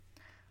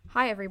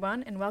Hi,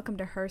 everyone, and welcome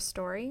to Her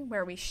Story,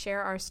 where we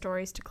share our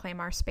stories to claim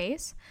our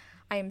space.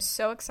 I am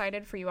so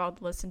excited for you all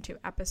to listen to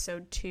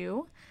episode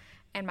 2,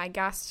 and my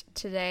guest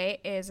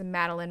today is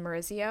Madeline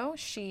Maurizio.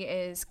 She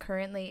is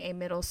currently a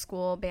middle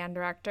school band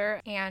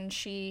director, and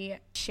she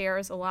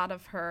shares a lot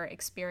of her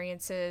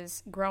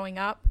experiences growing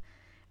up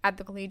at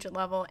the collegiate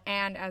level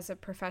and as a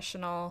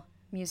professional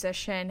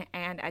musician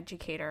and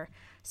educator.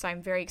 So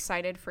I'm very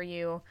excited for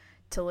you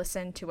to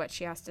listen to what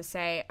she has to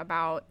say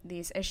about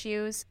these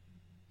issues.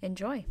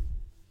 Enjoy.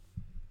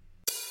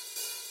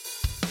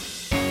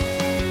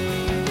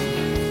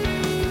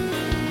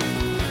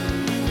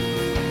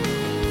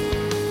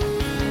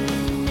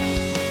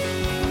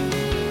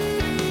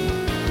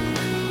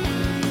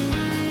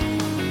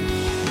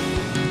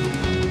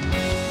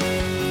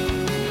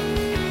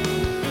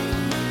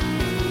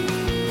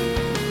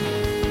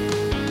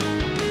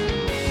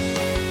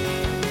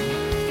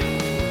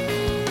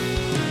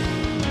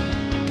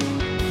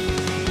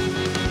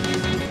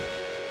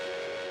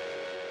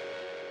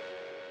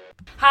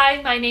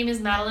 Hi, my name is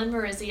Madeline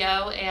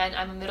Maurizio, and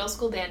I'm a middle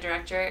school band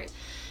director.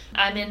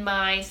 I'm in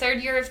my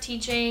third year of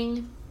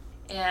teaching,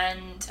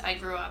 and I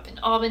grew up in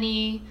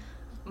Albany.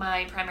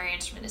 My primary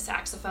instrument is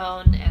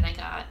saxophone, and I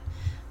got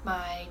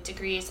my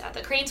degrees at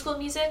the Crane School of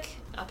Music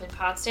up in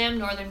Potsdam,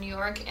 Northern New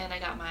York, and I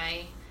got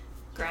my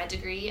grad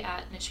degree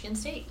at Michigan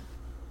State.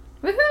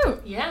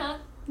 Woohoo! Yeah.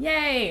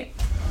 Yay!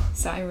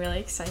 So I'm really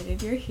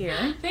excited you're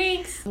here.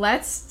 Thanks.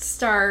 Let's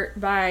start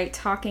by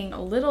talking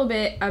a little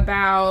bit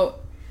about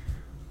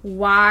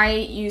why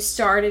you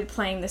started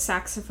playing the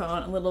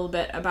saxophone, a little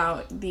bit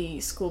about the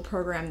school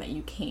program that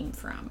you came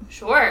from.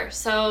 Sure.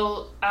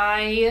 So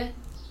I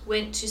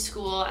went to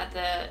school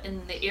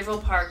in the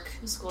Iberville Park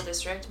School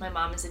District. My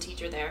mom is a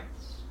teacher there.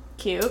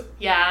 Cute.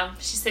 Yeah,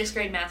 she's 6th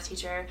grade math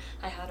teacher.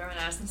 I had her when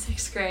I was in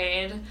 6th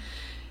grade.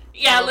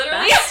 Yeah,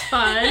 literally. That's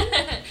fun.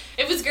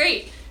 It was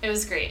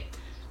great.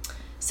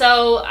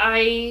 So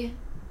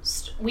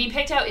we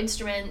picked out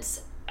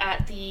instruments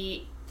at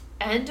the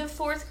end of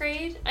 4th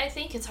grade, I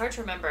think. It's hard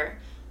to remember.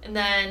 And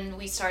then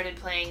we started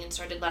playing and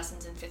started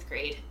lessons in 5th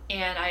grade.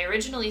 And I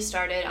originally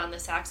started on the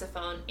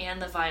saxophone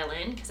and the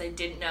violin because I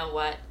didn't know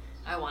what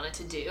I wanted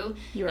to do.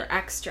 You were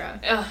extra.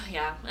 Oh,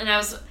 yeah. And I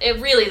was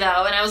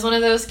one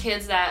of those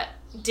kids that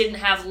didn't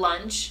have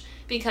lunch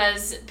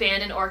because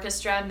band and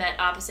orchestra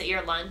met opposite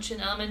your lunch in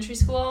elementary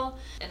school.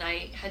 And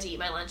I had to eat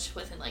my lunch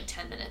within like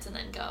 10 minutes and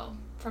then go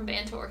from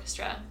band to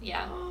orchestra.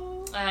 Yeah. Oh.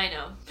 I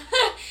know.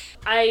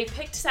 I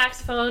picked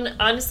saxophone.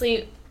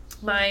 Honestly,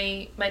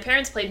 my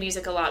parents played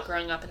music a lot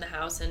growing up in the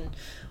house, and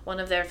one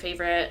of their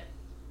favorite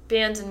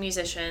bands and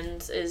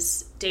musicians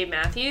is Dave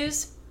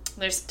Matthews.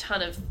 There's a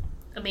ton of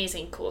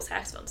amazing, cool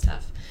saxophone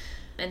stuff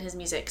in his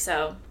music,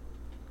 so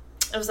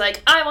I was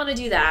like, I want to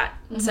do that.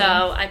 Mm-hmm. So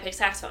I picked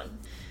saxophone.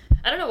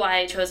 I don't know why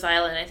I chose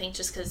violin. I think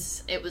just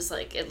because it was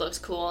like, it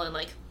looked cool, and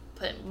like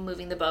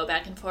moving the bow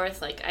back and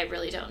forth, like, I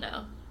really don't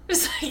know. It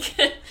was like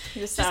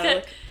you just thought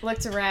it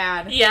looked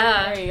rad.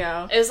 Yeah. There you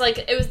go.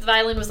 The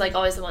violin was like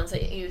always the ones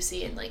that you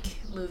see in like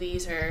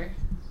movies or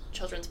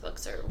children's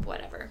books or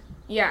whatever.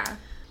 Yeah.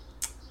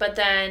 But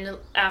then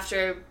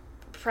after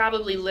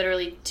probably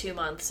literally 2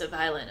 months of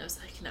violin, I was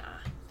like,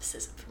 nah, this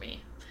isn't for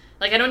me.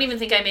 Like, I don't even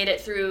think I made it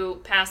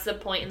through past the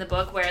point in the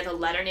book where the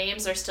letter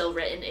names are still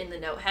written in the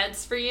note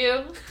heads for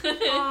you.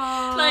 Like,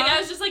 I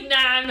was just like, nah,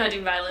 I'm not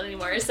doing violin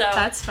anymore. So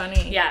that's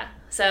funny. Yeah.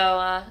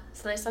 So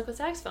then I stuck with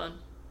saxophone.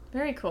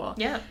 Very cool.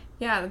 Yeah.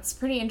 Yeah, that's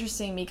pretty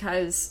interesting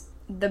because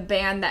the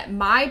band that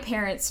my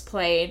parents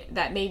played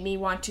that made me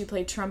want to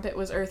play trumpet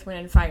was Earth, Wind,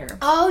 and Fire.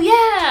 Oh,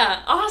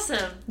 yeah.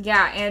 Awesome.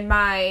 Yeah, and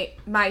my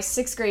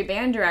 6th grade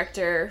band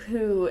director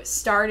who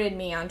started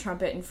me on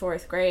trumpet in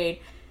 4th grade,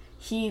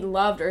 he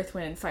loved Earth,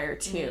 Wind, and Fire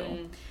too.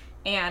 Mm.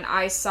 And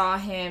I saw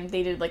him,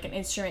 they did like an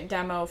instrument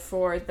demo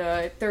for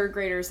the 3rd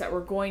graders that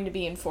were going to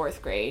be in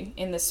 4th grade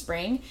in the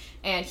spring,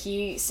 and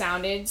he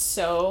sounded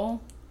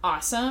so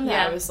awesome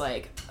that I was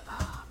like,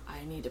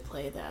 I need to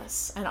play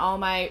this. And all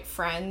my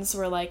friends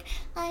were like,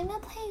 I'm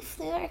gonna play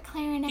flute or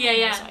clarinet. Yeah.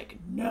 And I was like,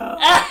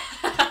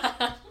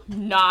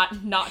 no.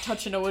 not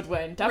touching a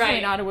woodwind.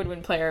 Definitely not a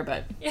woodwind player,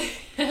 but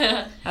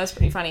that was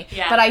pretty funny.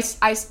 Yeah. But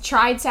I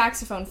tried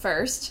saxophone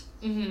first,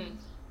 and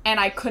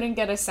I couldn't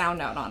get a sound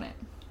out on it.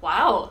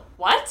 Wow.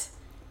 What?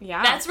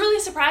 Yeah. That's really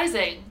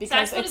surprising.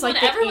 Because it's like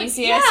the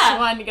easiest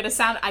one to get a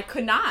sound. I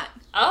could not.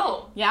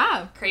 Oh.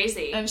 Yeah.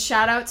 Crazy. And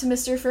shout out to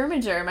Mr.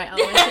 Firminger, my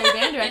elementary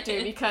band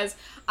director, because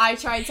I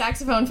tried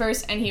saxophone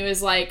first, and he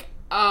was like,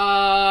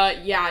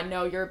 yeah,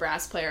 no, you're a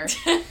brass player.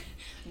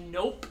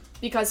 Nope.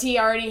 Because he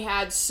already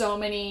had so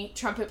many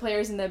trumpet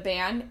players in the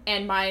band,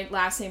 and my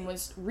last name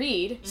was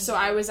Reed, so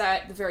I was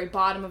at the very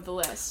bottom of the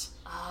list.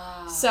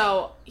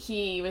 So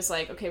he was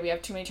like, okay, we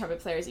have too many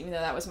trumpet players, even though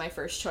that was my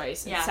first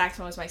choice, and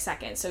saxophone was my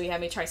second, so he had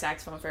me try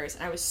saxophone first,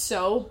 and I was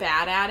so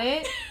bad at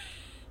it,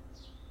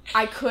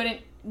 I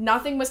couldn't,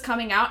 nothing was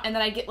coming out, and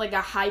then I get like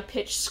a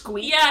high-pitched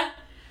squeak. Yeah.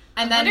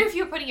 I wonder if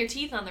you were putting your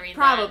teeth on the reed.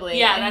 Probably.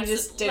 Yeah, and he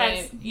just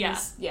didn't.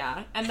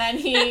 Yeah. And then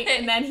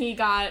he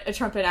got a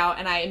trumpet out,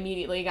 and I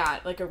immediately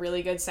got like a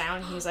really good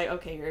sound. He's like,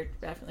 okay, you're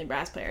definitely a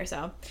brass player.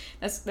 So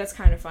that's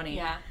kind of funny.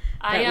 Yeah.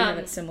 That we have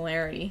that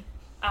similarity.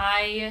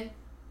 I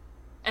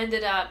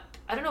ended up,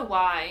 I don't know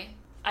why,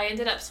 I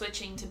ended up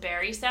switching to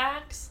bari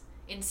sax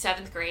in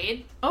 7th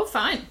grade. Oh,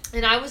 fun.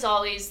 And I was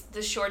always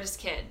the shortest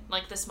kid,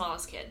 like the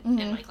smallest kid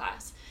in my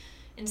class.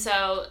 And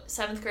so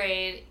 7th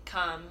grade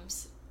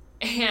comes,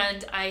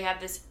 and I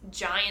have this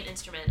giant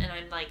instrument, and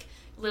I'm like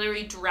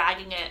literally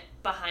dragging it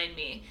behind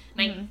me.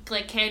 And I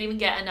like can't even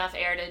get enough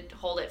air to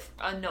hold it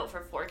a note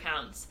for 4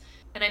 counts.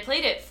 And I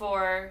played it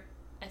for,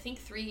 I think,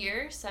 3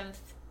 years, 7th,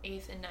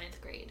 8th, and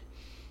 9th grade.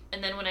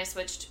 And then when I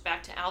switched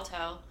back to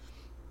alto,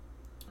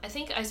 I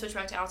think I switched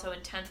back to alto in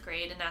 10th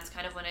grade, and that's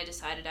kind of when I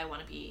decided I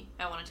wanted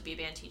to be a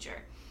band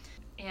teacher.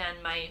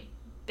 And my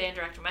band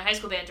director, my high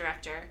school band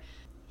director,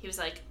 he was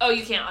like, oh,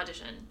 you can't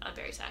audition on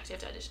bari sax. You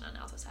have to audition on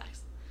alto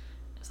sax.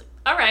 I was like,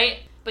 all right.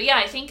 But yeah,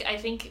 I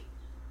think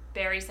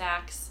bari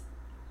sax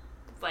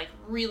like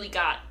really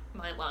got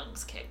my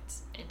lungs kicked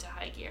into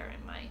high gear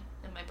and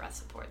my breath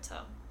support. So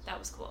that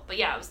was cool. But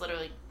yeah, I was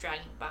literally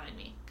dragging it behind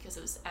me because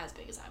it was as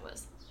big as I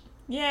was.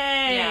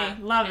 Yay! Yeah,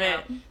 love it.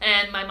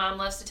 And my mom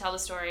loves to tell the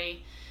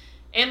story.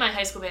 And my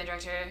high school band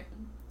director,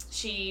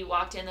 she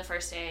walked in the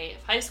first day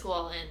of high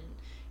school, and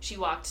she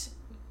walked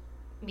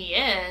me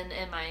in,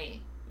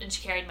 and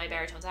she carried my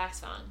baritone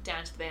saxophone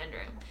down to the band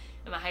room.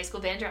 And my high school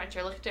band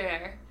director looked at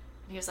her,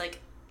 and he was like,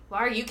 why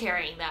are you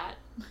carrying that?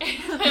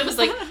 And I was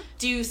like,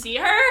 do you see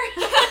her?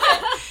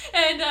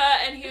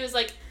 and he was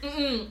like,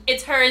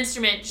 it's her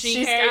instrument.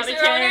 She's carries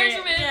her own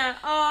instrument. Yeah.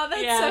 Oh,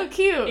 that's so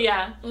cute.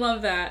 Yeah.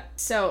 Love that.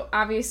 So,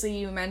 obviously,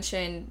 you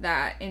mentioned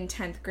that in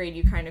 10th grade,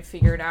 you kind of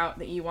figured out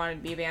that you wanted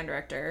to be a band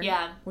director.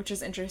 Yeah. Which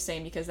is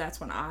interesting because that's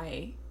when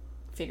I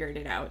figured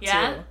it out,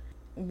 too.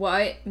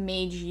 What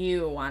made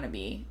you want to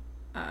be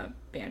a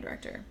band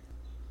director?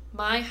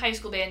 My high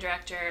school band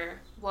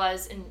director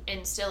was,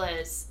 and still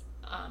is,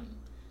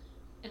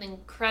 an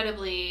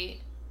incredibly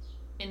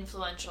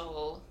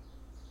influential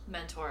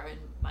mentor in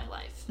my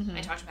life. I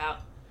talked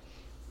about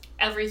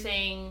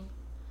everything,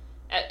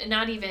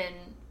 not even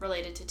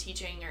related to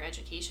teaching or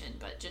education,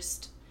 but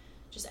just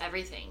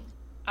everything.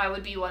 I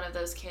would be one of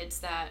those kids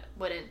that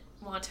wouldn't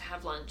want to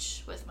have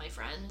lunch with my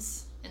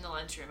friends in the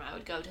lunchroom. I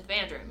would go to the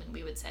band room, and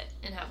we would sit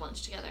and have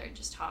lunch together and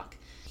just talk.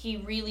 He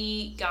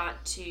really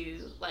got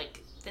to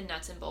like the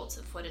nuts and bolts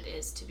of what it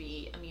is to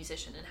be a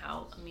musician, and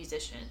how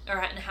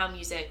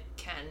music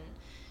can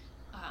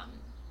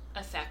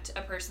affect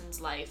a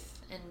person's life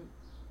and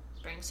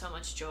bring so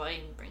much joy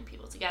and bring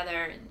people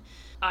together. And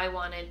I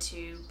wanted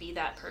to be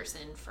that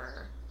person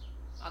for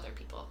other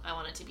people. I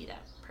wanted to be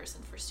that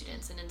person for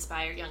students and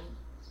inspire young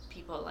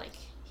people like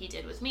he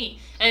did with me.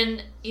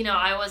 And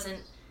I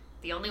wasn't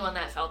the only one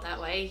that felt that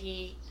way.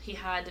 He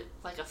had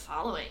like a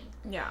following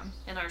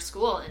in our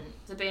school, and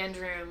the band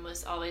room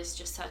was always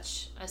just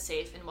such a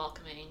safe and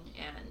welcoming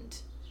and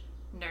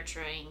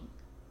nurturing,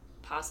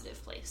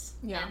 positive place.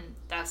 Yeah. And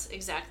that's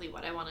exactly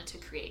what I wanted to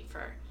create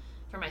for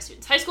my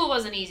students. High school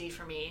wasn't easy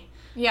for me.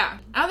 Yeah.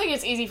 I don't think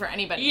it's easy for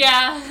anybody.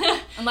 Yeah.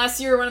 Unless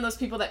you're one of those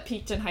people that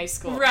peaked in high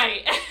school.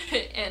 Right.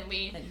 And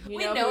we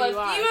know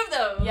a few of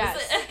those.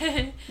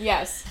 Yes.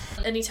 Yes.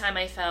 Anytime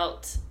I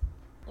felt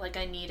like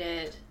I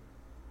needed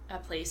a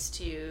place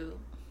to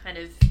kind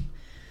of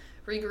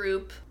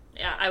regroup,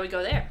 I would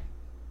go there.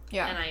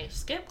 Yeah. And I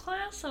skip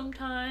class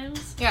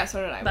sometimes. Yeah, so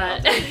did I.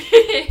 But,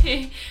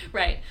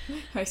 right.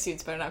 My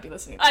students better not be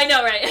listening to this. I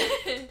know,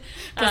 right?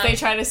 Because they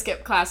try to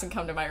skip class and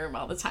come to my room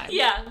all the time.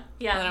 Yeah,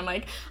 yeah. And then I'm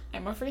like,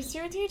 I'm a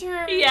first-year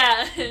teacher.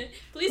 Yeah.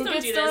 Please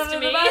don't do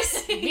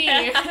this to me. Me.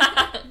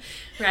 Yeah.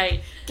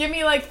 Right. Give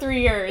me like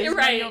 3 years.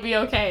 Right. And you'll be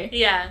okay.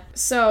 Yeah.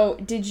 So,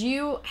 did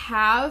you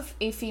have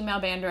a female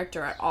band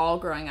director at all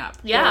growing up?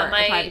 Yeah. Or a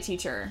private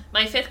teacher?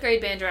 My 5th grade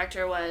band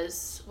director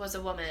was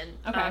a woman.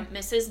 Okay.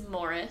 Mrs.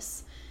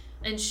 Morris.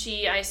 And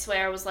she, I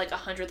swear, was like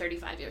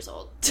 135 years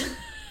old.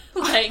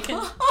 like,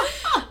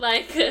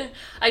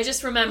 I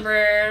just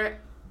remember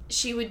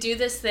she would do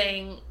this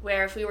thing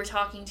where if we were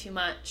talking too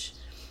much,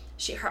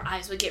 her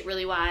eyes would get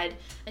really wide,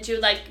 and she'd be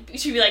like,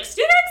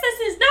 students, this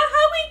is not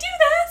how we do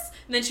this.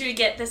 And then she would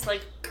get this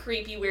like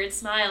creepy, weird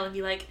smile and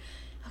be like,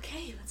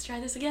 okay, let's try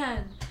this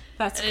again.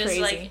 That's and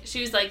crazy.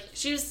 She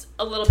was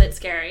a little bit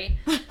scary.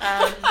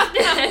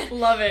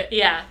 Love it.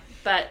 Yeah.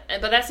 But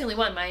that's the only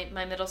one.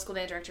 My middle school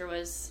band director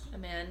was a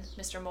man,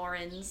 Mr.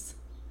 Morins.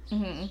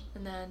 Mm-hmm.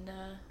 And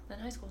then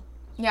high school.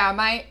 Yeah,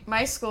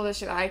 my school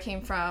district that I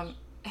came from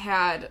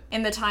had,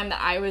 in the time that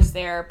I was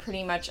there,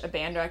 pretty much a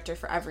band director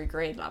for every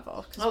grade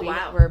level. Oh,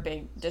 wow. We're a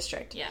big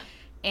district. Yeah.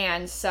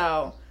 And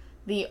so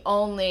the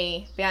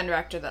only band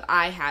director that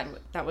I had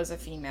that was a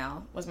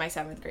female was my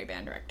 7th grade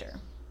band director.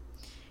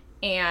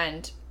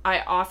 And I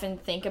often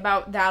think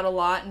about that a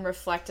lot and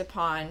reflect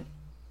upon,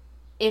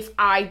 if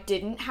I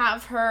didn't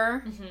have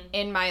her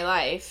in my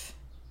life,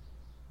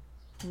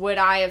 would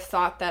I have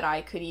thought that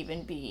I could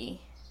even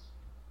be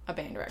a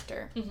band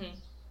director? Mm-hmm.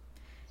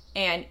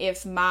 And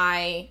if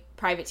my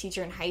private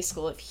teacher in high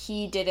school, if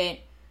he didn't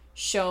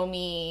show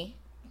me,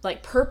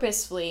 like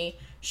purposefully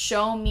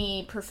show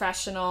me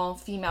professional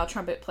female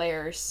trumpet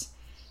players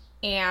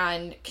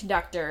and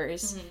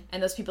conductors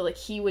and those people, like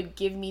he would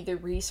give me the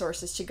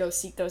resources to go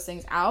seek those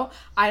things out,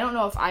 I don't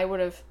know if I would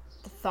have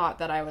thought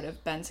that I would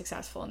have been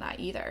successful in that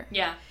either.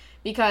 Yeah.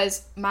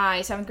 Because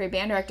my 7th grade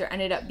band director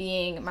ended up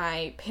being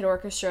my pit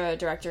orchestra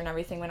director and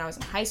everything when I was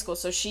in high school.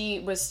 So she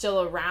was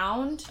still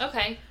around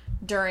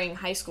during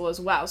high school as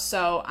well.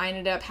 So I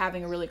ended up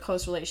having a really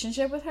close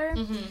relationship with her.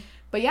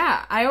 But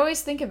yeah, I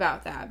always think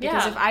about that.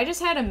 Because if I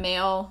just had a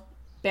male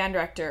band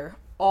director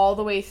all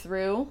the way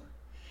through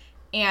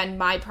and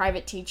my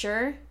private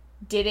teacher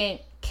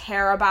didn't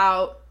care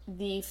about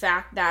the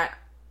fact that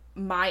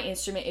my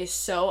instrument is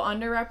so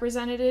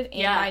underrepresented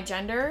in my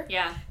gender,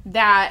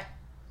 that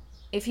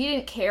if he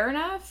didn't care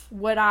enough,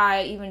 would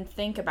I even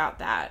think about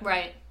that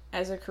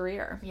as a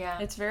career? Yeah.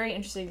 It's very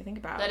interesting to think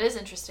about. That is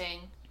interesting.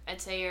 I'd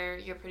say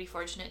you're pretty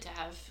fortunate to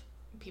have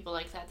people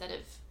like that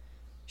have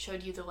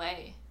showed you the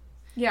way.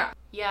 Yeah.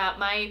 Yeah,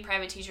 my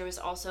private teacher was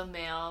also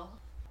male.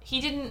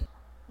 He didn't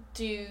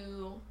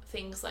do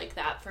things like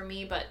that for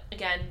me, but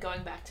again,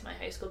 going back to my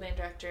high school band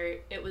director,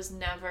 it was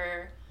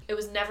never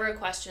a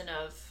question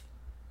of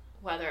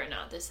whether or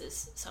not this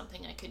is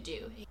something I could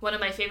do. One of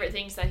my favorite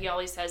things that he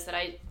always says that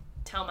I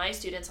tell my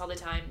students all the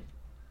time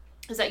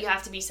is that you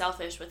have to be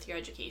selfish with your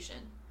education.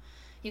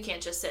 You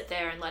can't just sit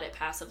there and let it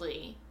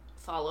passively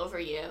fall over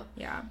you.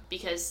 Yeah.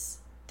 Because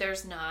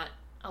there's not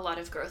a lot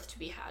of growth to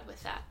be had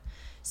with that.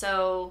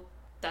 So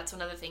that's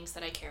one of the things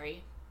that I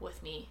carry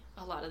with me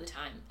a lot of the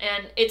time.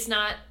 And it's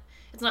not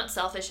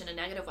selfish in a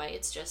negative way.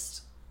 It's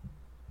just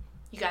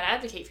you got to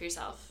advocate for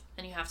yourself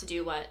and you have to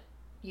do what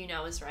you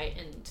know is right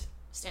and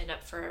stand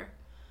up for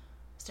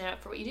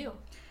what you do.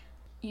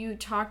 You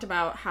talked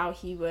about how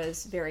he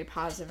was very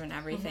positive and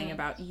everything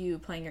about you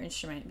playing your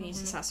instrument, being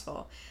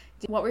successful.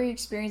 What were your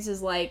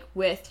experiences like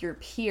with your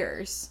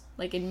peers?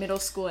 Like in middle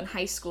school and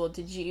high school,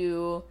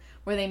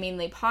 were they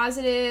mainly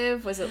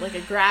positive? Was it like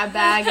a grab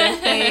bag of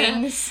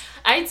things?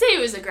 I'd say it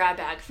was a grab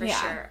bag for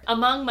sure.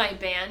 Among my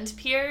band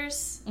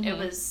peers, it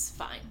was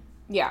fine.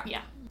 Yeah.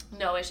 Yeah.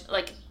 No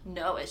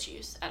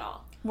issues at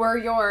all. Were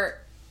your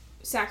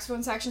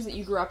saxophone sections that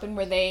you grew up in,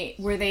 were they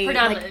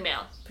predominantly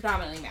male?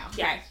 Predominantly male.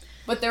 Yeah. Okay.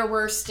 But there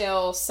were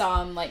still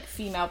some, like,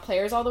 female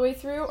players all the way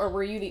through, or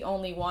were you the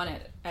only one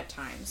at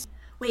times?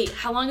 Wait,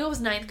 how long ago was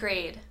 9th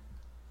grade?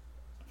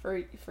 For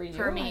you?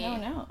 For me. I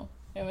don't know.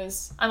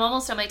 I'm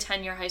almost at my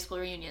 10-year high school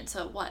reunion,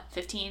 so what,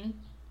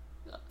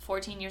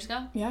 14 years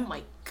ago? Yeah. Oh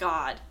my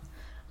god.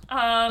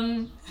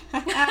 I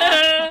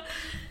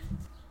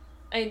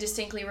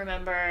distinctly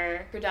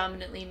remember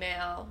predominantly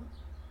male,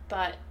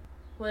 but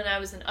when I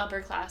was an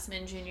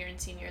upperclassman, junior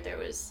and senior, there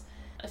was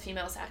a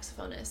female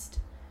saxophonist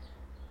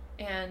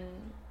and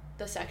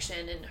the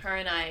section, and her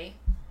and I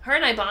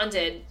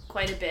bonded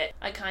quite a bit.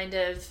 I kind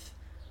of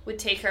would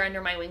take her under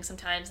my wing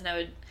sometimes, and I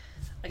would,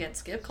 again,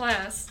 skip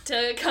class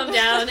to come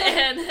down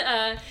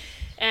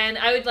and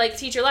I would like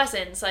teach her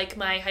lessons. Like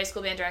my high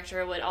school band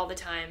director would all the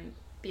time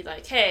be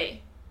like,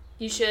 "Hey,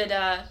 you should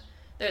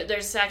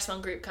there's a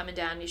saxophone group coming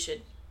down. You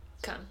should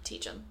come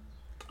teach them."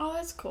 Oh,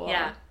 that's cool.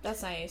 Yeah,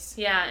 that's nice.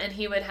 Yeah, and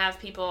he would have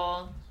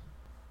people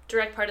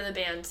direct part of the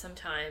band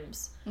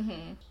sometimes,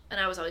 and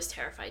I was always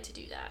terrified to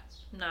do that.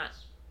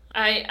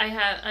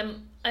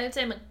 I'd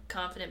say I'm a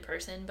confident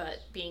person,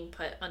 but being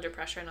put under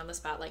pressure and on the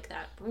spot like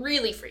that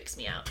really freaks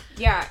me out.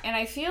 Yeah, and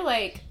I feel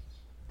like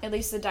at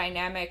least the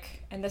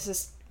dynamic, and this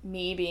is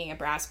me being a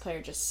brass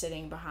player just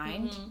sitting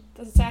behind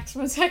the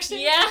saxophone section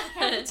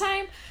at the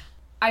time,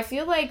 I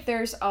feel like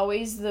there's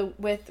always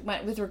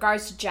with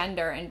regards to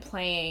gender and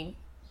playing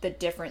the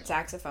different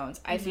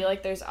saxophones, I feel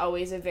like there's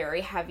always a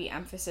very heavy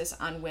emphasis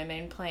on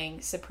women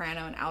playing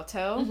soprano and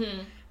alto.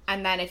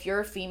 And then if you're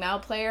a female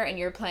player and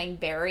you're playing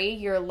Barry,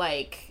 you're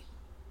like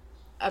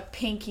a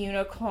pink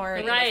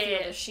unicorn in a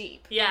field of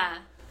sheep. Yeah.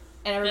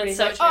 And everybody's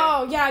so like, true.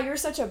 "Oh, yeah, you're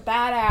such a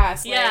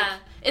badass." Yeah. Like,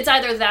 it's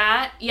either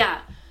that,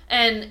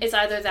 and it's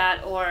either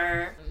that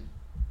or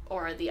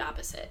the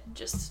opposite.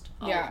 Just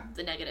all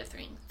the negative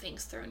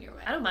things thrown your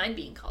way. I don't mind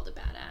being called a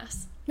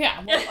badass.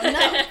 Yeah, well,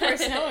 no, of course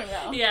no one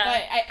will. Yeah.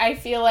 But I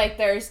feel like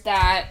there's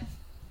that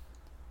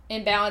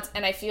imbalance,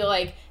 and I feel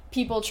like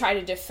people try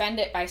to defend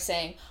it by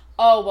saying,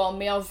 "Oh, well,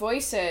 male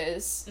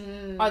voices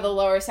are the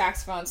lower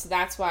saxophones, so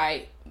that's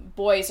why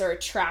boys are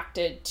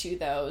attracted to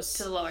those."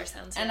 To the lower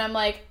sounds. And I'm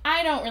like,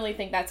 I don't really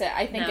think that's it.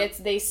 I think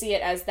they see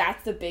it as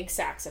that's the big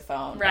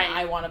saxophone. Right. And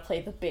I want to play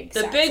the big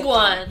saxophone. The big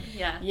one.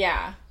 Yeah.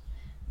 Yeah.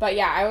 But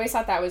yeah, I always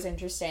thought that was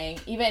interesting.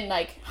 Even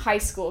like high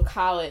school,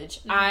 college,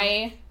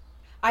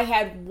 I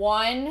had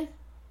one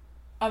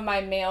of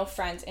my male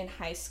friends in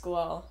high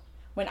school.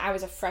 When I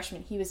was a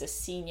freshman, he was a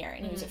senior,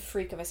 and he was a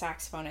freak of a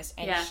saxophonist,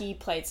 and he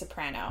played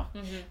soprano.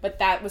 But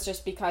that was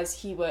just because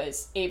he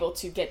was able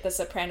to get the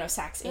soprano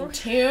sax in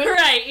tune.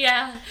 Right,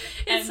 yeah.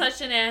 It's such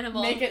an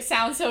animal. Make it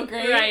sound so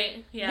great.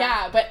 Right, yeah.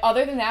 Yeah, but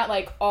other than that,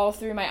 like, all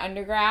through my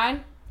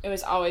undergrad, it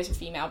was always a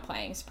female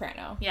playing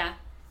soprano. Yeah.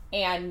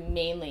 And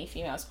mainly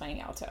females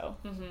playing alto.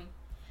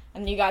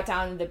 and you got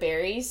down to the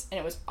Berries, and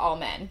it was all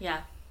men.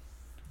 Yeah.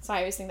 So I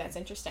always think that's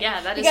interesting.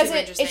 Yeah, that is because super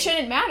interesting. It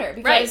shouldn't matter,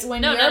 because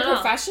when you're a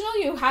professional,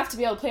 you have to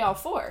be able to play all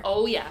four.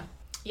 Oh, yeah.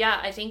 Yeah,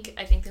 I think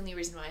the only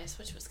reason why I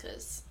switched was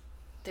because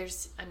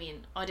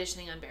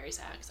auditioning on Barry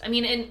sax. I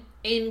mean,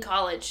 in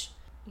college,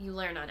 you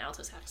learn on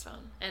alto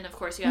saxophone. And, of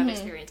course, you have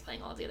experience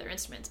playing all the other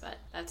instruments, but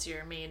that's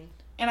your main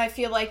And I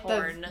feel like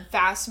horn. The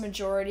vast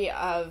majority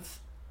of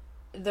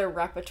the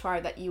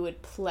repertoire that you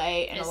would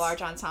play in a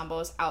large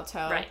ensemble is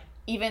alto. Right.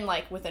 Even,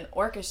 like, with an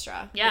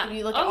orchestra. Yeah. Like, when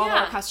you look at all the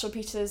orchestral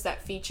pieces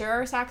that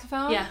feature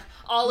saxophone. Yeah.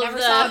 Never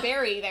saw a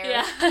Barry there.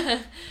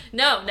 Yeah.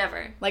 No,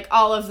 never. Like,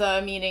 all of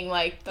the, meaning,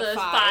 like, the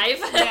five.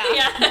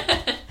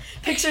 Yeah.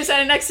 Pictures at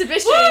an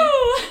exhibition.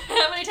 Woo!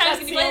 How many times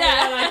can you play that?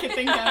 That's the only one I could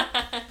think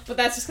of. But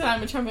that's just because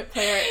I'm a trumpet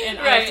player, and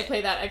I have to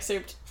play that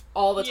excerpt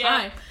all the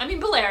time. I mean,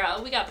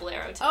 Bolero. We got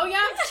Bolero, too. Oh, yeah,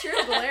 it's true.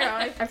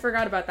 Bolero. I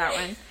forgot about that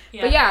one.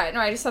 Yeah. But yeah, no,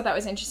 I just thought that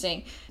was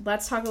interesting.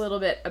 Let's talk a little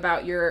bit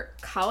about your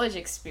college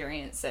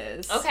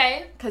experiences.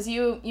 Okay. Because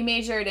you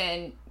majored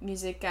in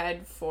music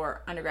ed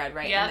for undergrad,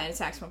 right? Yep. And then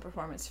saxophone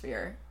performance for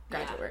your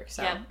graduate work.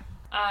 So. Yep.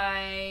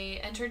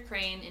 I entered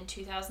Crane in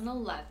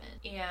 2011,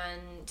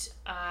 and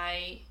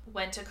I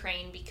went to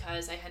Crane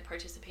because I had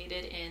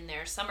participated in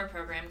their summer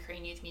program,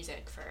 Crane Youth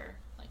Music, for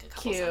like a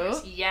couple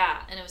summers.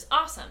 Yeah, and it was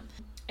awesome.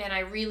 And I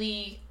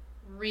really,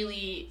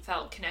 really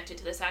felt connected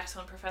to the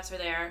saxophone professor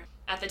there.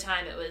 At the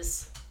time, it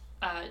was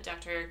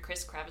Dr.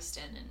 Chris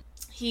Kraviston, and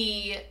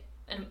he,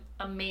 an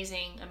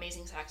amazing,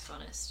 amazing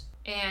saxophonist.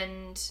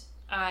 And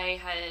I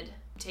had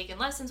taken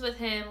lessons with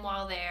him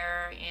while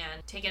there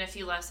and taken a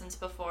few lessons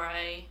before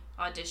I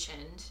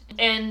auditioned.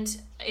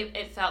 And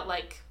it felt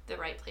like the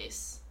right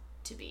place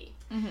to be.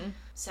 Mm-hmm.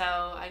 So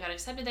I got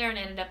accepted there and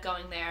ended up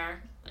going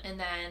there. And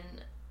then,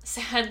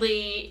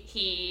 sadly,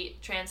 he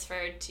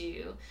transferred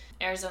to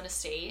Arizona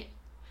State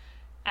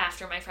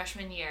after my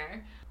freshman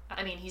year.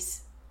 I mean,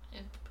 he's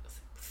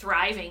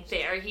thriving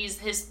there.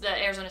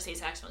 The Arizona State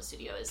Saxophone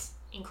Studio is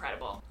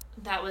incredible.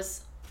 That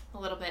was a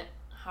little bit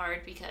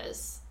hard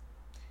because,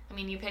 I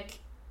mean, you pick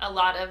a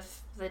lot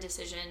of the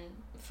decision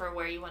for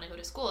where you want to go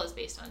to school is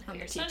based on who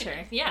you're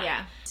studying.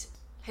 Yeah.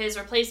 His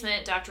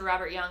replacement, Dr.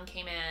 Robert Young,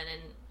 came in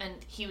and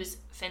he was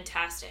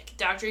fantastic.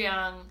 Dr.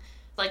 Young,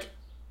 like,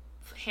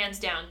 hands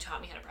down,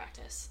 taught me how to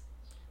practice.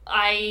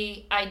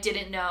 I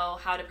didn't know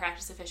how to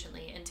practice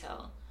efficiently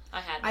until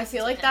I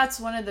feel like that's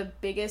one of the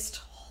biggest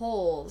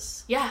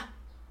holes. Yeah.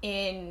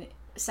 In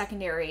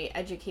secondary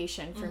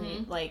education for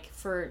me, like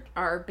for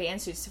our band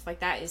students, stuff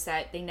like that, is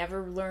that they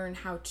never learn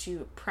how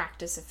to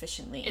practice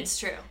efficiently. It's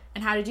true.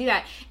 And how to do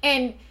that.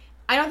 And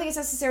I don't think it's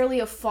necessarily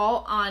a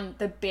fault on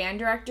the band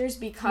directors,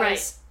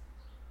 because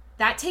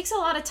that takes a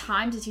lot of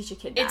time to teach a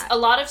kid that. It's a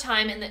lot of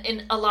time,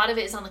 and a lot of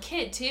it is on the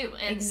kid, too.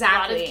 And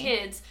exactly. A lot of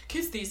kids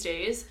these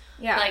days,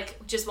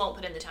 like, just won't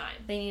put in the time.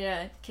 They need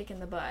a kick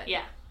in the butt.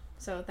 Yeah.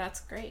 So that's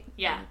great.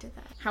 Yeah. You did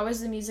that. How was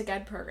the music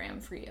ed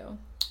program for you?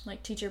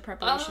 Like, teacher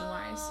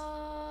preparation-wise?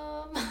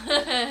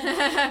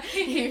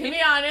 You can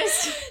be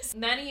honest.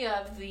 Many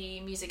of the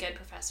music ed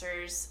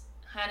professors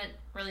hadn't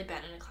really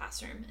been in a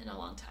classroom in a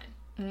long time.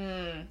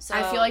 So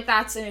I feel like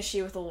that's an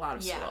issue with a lot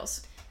of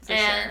schools. For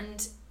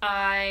and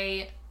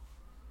I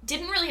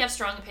didn't really have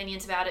strong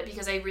opinions about it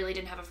because I really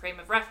didn't have a frame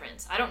of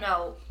reference. I don't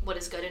know what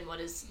is good and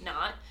what is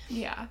not.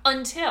 Yeah.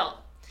 Until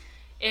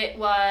it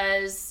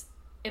must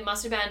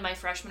have been my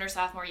freshman or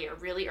sophomore year,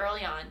 really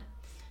early on.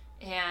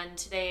 And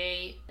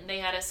they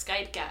had a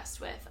Skype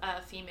guest with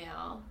a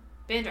female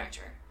band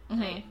director.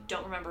 Mm-hmm. I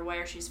don't remember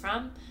where she's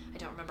from. I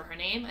don't remember her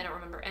name. I don't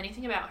remember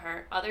anything about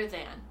her other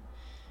than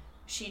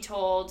she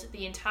told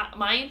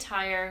my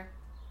entire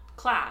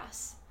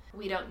class,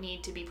 we don't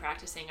need to be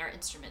practicing our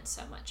instruments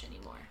so much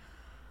anymore.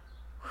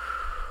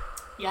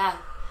 Yeah.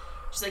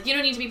 She's like, you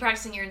don't need to be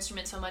practicing your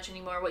instrument so much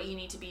anymore. What you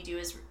need to be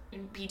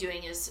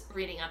doing is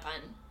reading up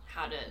on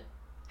how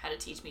to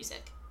teach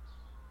music.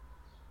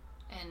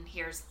 And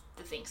here's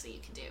the things that you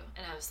can do.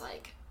 And I was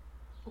like,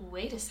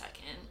 wait a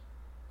second.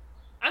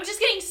 I'm just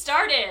getting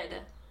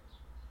started.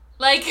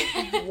 Like,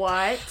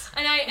 what?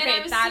 And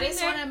I was that is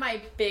there. One of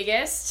my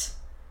biggest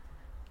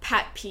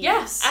pet peeves.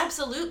 Yes,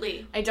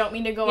 absolutely. I don't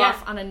mean to go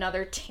off on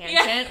another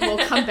tangent.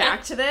 We'll come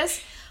back to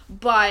this.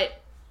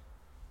 But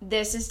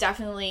this is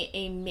definitely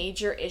a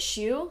major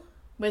issue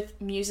with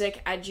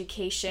music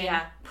education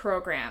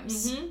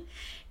programs. Mm-hmm.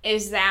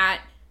 Is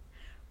that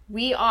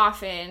we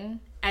often,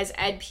 as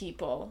ed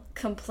people,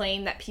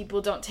 complain that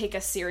people don't take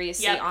us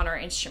seriously on our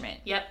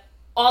instrument. Yep.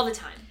 All the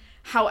time.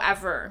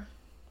 However,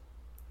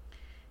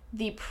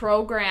 the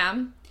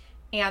program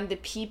and the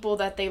people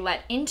that they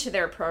let into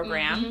their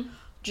program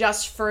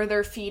just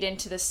further feed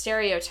into the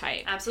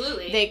stereotype.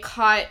 Absolutely. They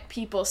cut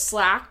people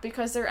slack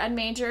because they're ed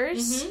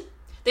majors. Mm-hmm.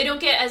 They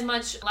don't get as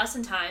much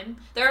lesson time.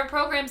 There are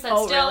programs that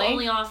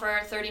only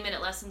offer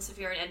 30-minute lessons if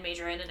you're an ed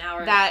major and an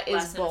hour that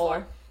is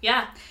bull.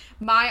 Yeah.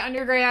 My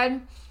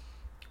undergrad,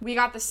 we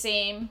got the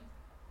same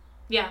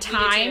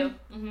time,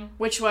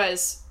 which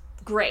was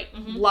great.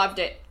 Mm-hmm. Loved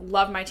it.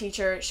 Loved my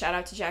teacher. Shout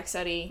out to Jack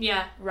Suddy.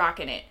 Yeah.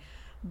 Rocking it.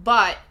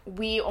 but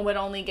we would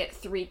only get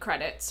 3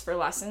 credits for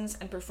lessons,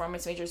 and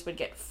performance majors would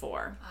get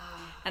 4.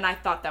 And I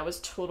thought that was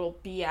total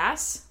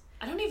BS.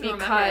 I don't even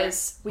remember.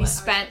 Because we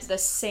spent the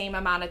same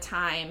amount of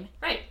time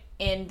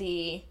in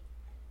the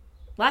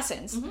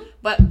lessons. Mm-hmm.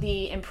 But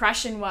the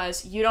impression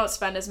was you don't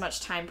spend as much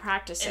time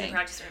practicing. In the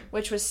practice room.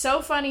 Which was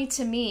so funny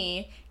to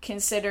me,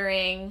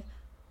 considering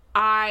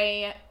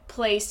I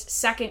placed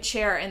second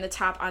chair in the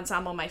top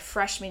ensemble my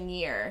freshman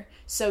year.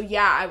 So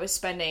yeah, I was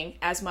spending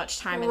as much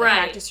time in the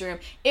practice room,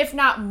 if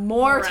not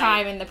more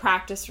time in the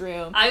practice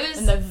room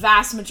than the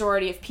vast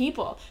majority of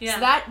people. Yeah. So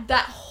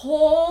that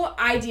whole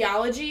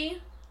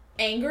ideology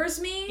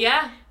angers me.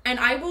 Yeah. And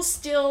I will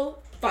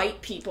still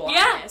fight people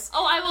on this.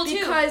 Oh, I will too.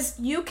 Because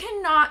you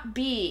cannot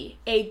be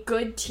a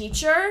good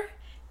teacher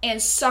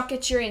and suck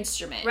at your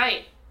instrument.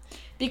 Right.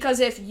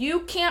 Because if you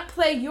can't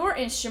play your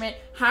instrument,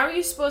 how are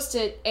you supposed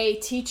to,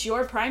 teach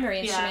your primary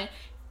instrument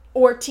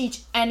or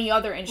teach any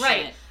other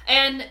instrument? Right.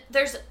 And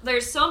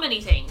there's so many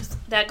things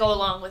that go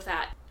along with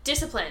that.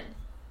 Discipline,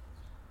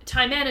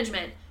 time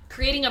management,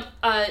 creating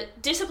a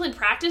disciplined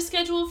practice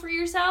schedule for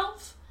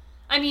yourself.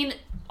 I mean,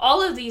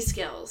 all of these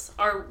skills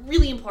are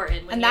really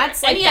important when you're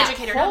any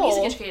educator, not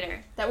music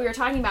educator. That we were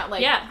talking about,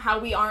 how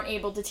we aren't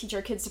able to teach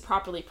our kids to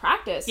properly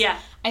practice. Yeah.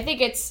 I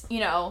think it's,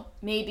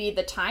 maybe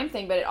the time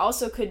thing, but it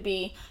also could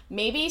be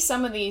maybe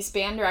some of these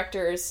band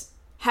directors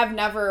they've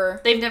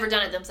never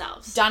done it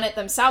themselves.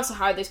 So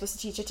how are they supposed to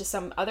teach it to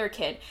some other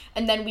kid?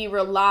 And then we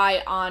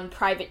rely on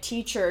private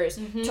teachers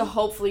to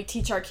hopefully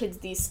teach our kids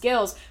these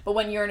skills. But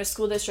when you're in a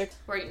school district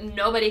where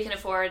nobody can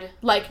afford,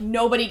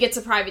 nobody gets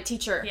a private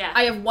teacher. Yeah.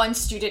 I have 1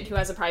 student who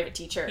has a private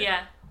teacher.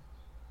 Yeah.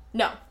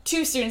 No,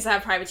 2 students that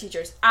have private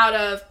teachers out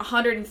of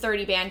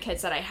 130 band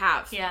kids that I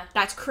have. Yeah.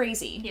 That's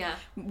crazy. Yeah.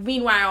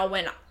 Meanwhile,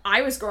 when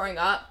I was growing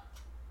up,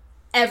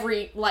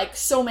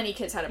 so many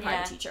kids had a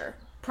private teacher.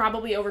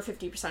 Probably over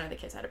 50% of the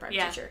kids had a private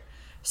teacher.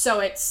 So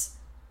it's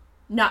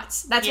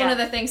nuts. That's one of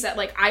the things that,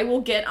 I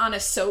will get on a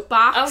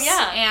soapbox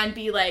and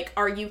be like,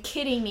 are you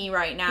kidding me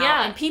right now?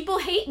 Yeah. And people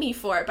hate me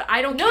for it, but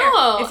I don't care.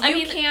 If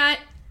you can't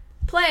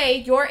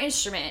play your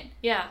instrument,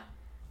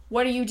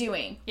 what are you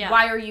doing? Yeah.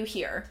 Why are you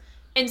here?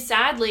 And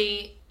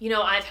sadly,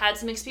 I've had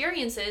some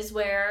experiences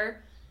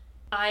where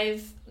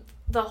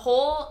the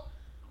whole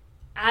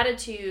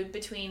attitude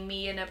between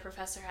me and a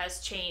professor has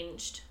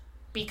changed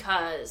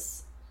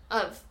because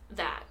of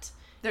that.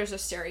 There's a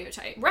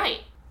stereotype.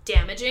 Right.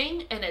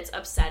 Damaging, and it's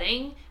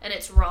upsetting, and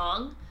it's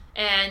wrong.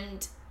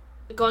 And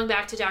going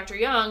back to Dr.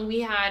 Young,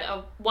 we had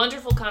a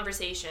wonderful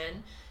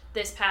conversation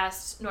this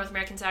past North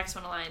American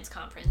Saxophone Alliance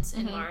conference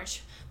in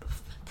March,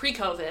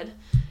 pre-COVID.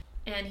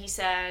 And he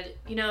said,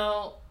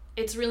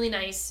 it's really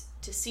nice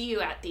to see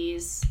you at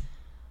these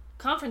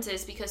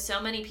conferences because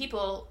so many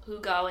people who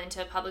go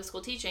into public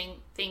school teaching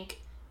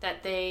think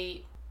that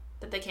they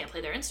can't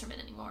play their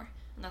instrument anymore.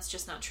 And that's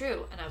just not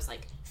true. And I was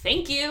like,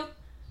 thank you.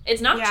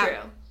 It's not true.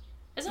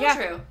 It's not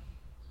true.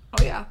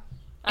 Oh, yeah.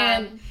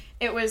 And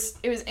it was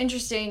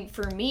interesting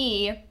for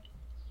me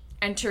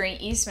entering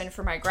Eastman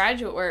for my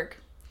graduate work.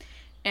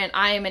 And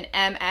I am an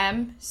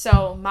MM,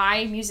 so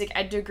my music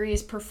ed degree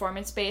is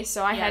performance-based,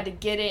 so I had to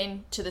get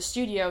into the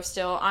studio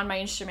still on my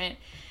instrument.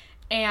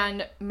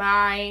 And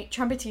my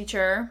trumpet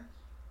teacher,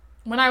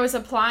 when I was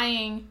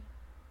applying,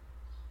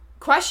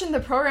 questioned the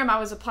program I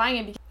was applying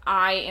in because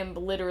I am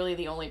literally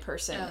the only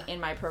person in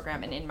my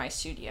program and in my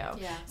studio.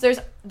 Yeah. So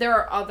there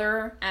are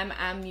other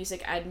MM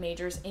music ed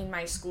majors in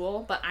my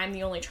school, but I'm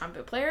the only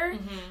trumpet player.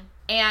 Mm-hmm.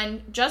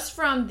 And just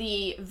from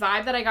the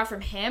vibe that I got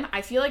from him,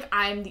 I feel like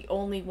I'm the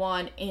only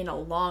one in a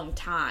long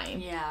time.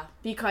 Yeah.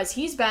 Because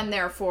he's been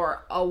there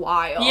for a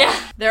while. Yeah.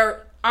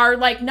 There are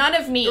none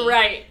of me.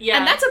 Right. Yeah.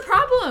 And that's a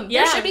problem.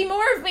 Yeah. There should be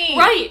more of me.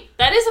 Right.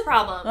 That is a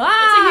problem.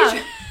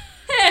 Ah.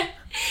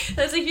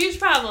 That's a huge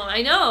problem.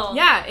 I know.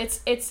 Yeah,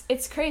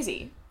 it's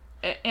crazy.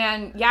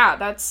 And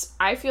that's,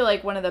 I feel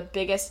like, one of the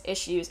biggest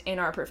issues in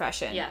our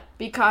profession. Yeah.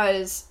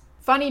 Because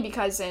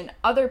in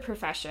other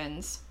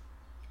professions,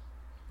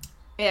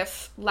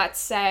 if, let's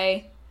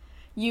say,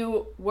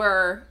 you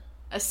were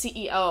a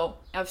CEO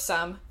of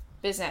some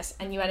business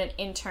and you had an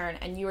intern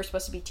and you were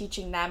supposed to be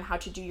teaching them how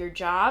to do your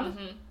job,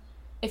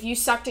 if you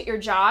sucked at your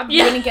job,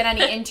 you wouldn't get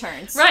any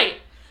interns. Right.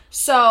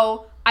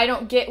 So I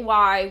don't get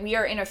why we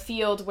are in a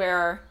field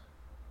where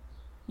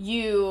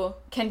you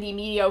can be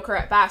mediocre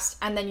at best,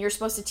 and then you're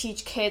supposed to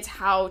teach kids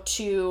how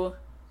to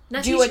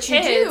do what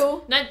you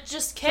do. Not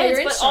just kids,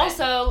 but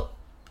also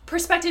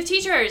prospective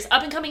teachers,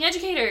 up-and-coming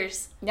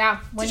educators. Yeah,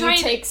 when you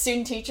take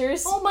student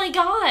teachers. Oh my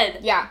god.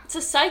 Yeah. It's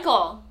a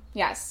cycle.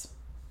 Yes.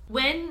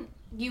 When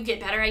you get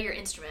better at your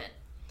instrument,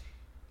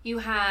 you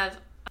have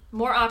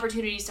more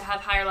opportunities to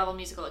have higher-level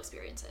musical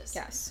experiences.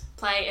 Yes.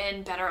 Play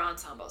in better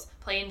ensembles.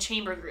 Play in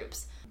chamber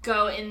groups.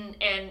 Go in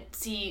and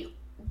see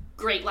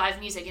great live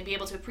music and be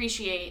able to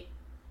appreciate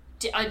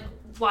a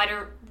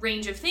wider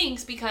range of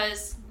things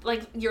because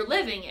you're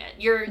living it,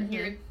 you're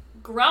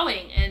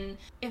growing. And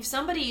if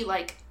somebody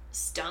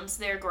stunts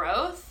their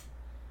growth,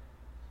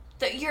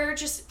 that you're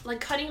just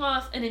cutting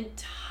off an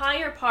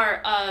entire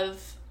part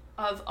of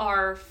of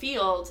our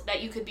field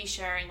that you could be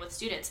sharing with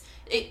students.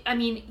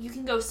 You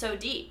can go so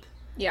deep.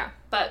 Yeah.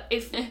 But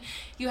if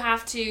you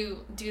have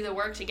to do the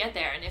work to get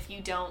there, and if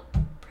you don't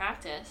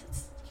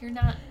practice,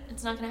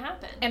 it's not going to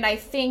happen. And I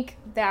think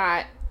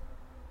that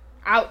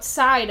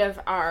outside of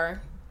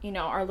our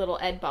little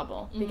ed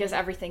bubble, because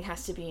everything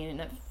has to be in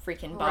a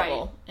freaking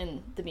bubble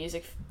in the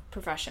music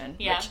profession,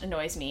 which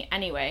annoys me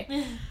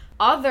anyway.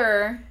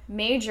 Other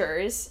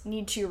majors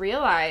need to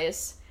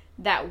realize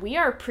that we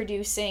are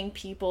producing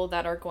people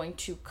that are going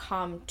to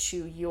come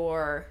to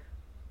your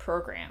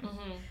program.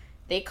 Mm-hmm.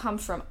 They come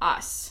from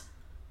us.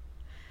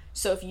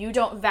 So if you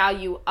don't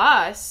value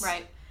us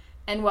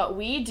and what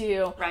we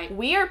do,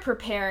 we are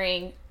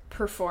preparing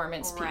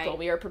performance people.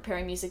 We are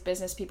preparing music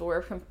business people.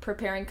 We're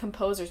preparing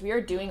composers. We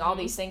are doing all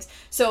these things.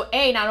 So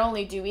not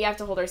only do we have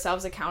to hold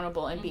ourselves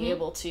accountable and be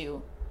able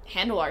to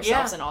handle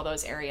ourselves in all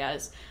those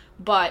areas,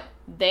 but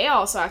they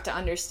also have to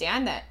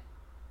understand that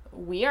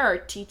we are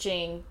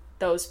teaching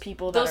those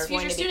people that are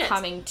going to be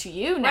coming to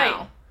you now.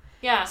 Right.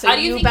 Yeah. So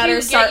you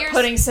better start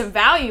putting some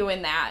value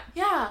in that.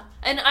 Yeah.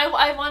 And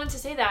I wanted to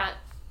say that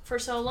for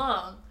so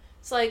long.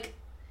 It's like,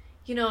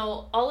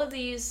 all of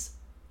these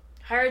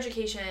higher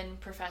education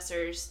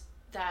professors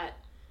that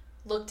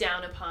look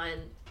down upon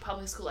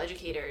public school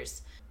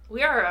educators,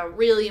 we are a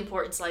really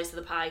important slice of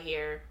the pie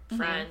here,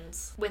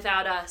 friends.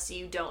 Without us,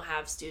 you don't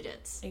have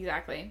students.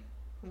 Exactly.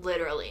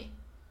 Literally.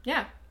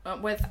 Yeah.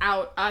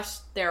 Without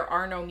us, there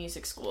are no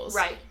music schools.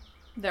 Right.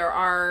 There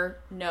are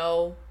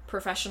no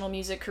professional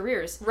music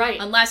careers. Right.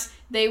 Unless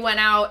they went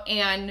out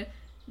and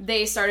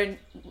they started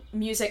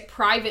music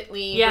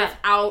privately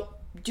without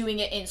doing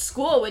it in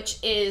school, which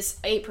is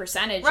a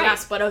percentage,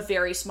 yes, but a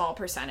very small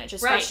percentage,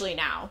 especially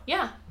now.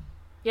 Yeah.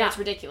 That's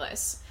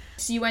ridiculous.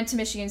 So you went to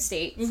Michigan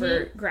State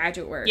for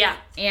graduate work. Yeah.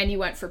 And you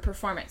went for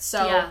performance.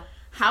 So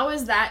how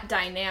is that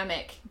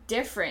dynamic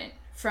different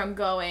from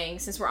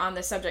since we're on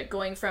this subject,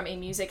 going from a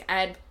music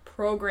ed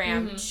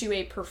program to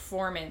a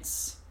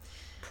performance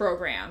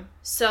program?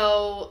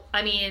 So,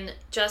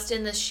 just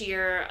in the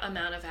sheer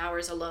amount of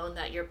hours alone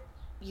that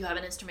you have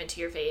an instrument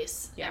to your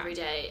face every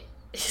day,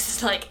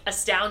 it's like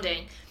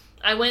astounding.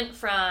 I went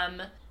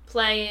from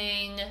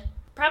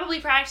probably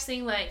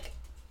practicing like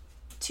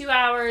 2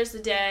 hours a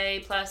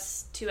day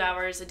plus 2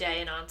 hours a day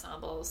in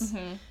ensembles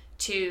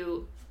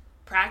to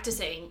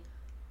practicing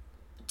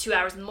 2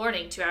 hours in the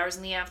morning, 2 hours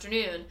in the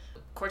afternoon,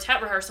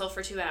 quartet rehearsal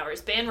for 2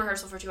 hours, band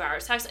rehearsal for 2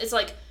 hours. It's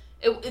like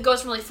it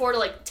goes from like 4 to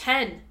like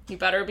 10. You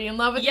better be in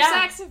love with your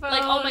saxophone.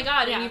 Like, oh my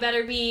God, and you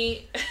better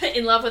be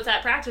in love with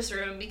that practice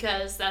room,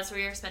 because that's where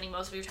you're spending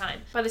most of your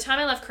time. By the time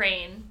I left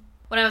Crane,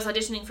 when I was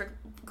auditioning for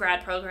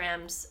grad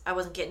programs, I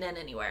wasn't getting in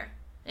anywhere.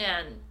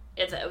 And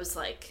it was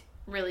like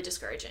really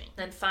discouraging.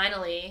 Then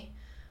finally,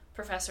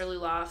 Professor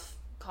Luloff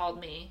called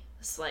me.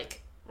 It's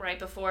like right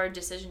before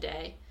decision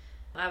day.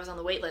 I was on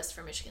the wait list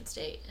for Michigan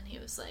State, and he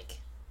was like,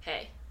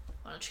 hey,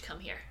 why don't you come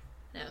here?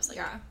 And I was like,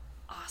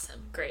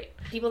 awesome, great.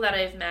 People that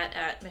I've met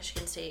at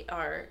Michigan State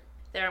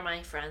they're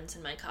my friends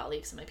and my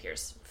colleagues and my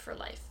peers for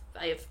life.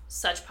 I have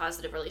such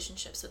positive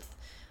relationships with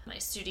my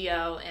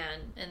studio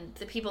and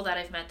the people that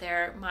I've met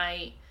there.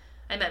 I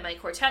met my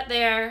quartet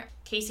there,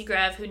 Casey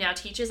Grev, who now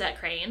teaches at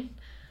Crane.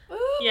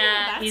 Ooh,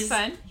 that's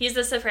fun. He's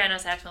the soprano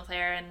saxophone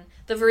player and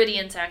the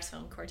Viridian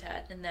saxophone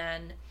quartet. And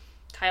then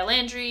Kyle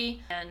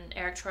Landry and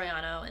Eric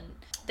Troiano, and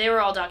they were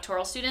all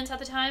doctoral students at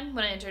the time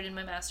when I entered in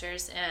my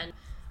master's. And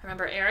I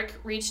remember Eric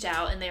reached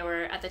out, and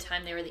at the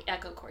time they were the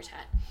Echo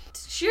Quartet.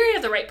 Sure, you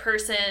have the right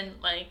person,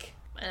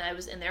 and I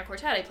was in their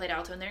quartet. I played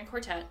alto in their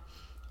quartet.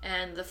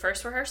 And the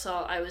first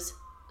rehearsal, I was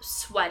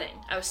sweating.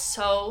 I was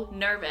so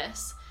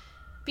nervous.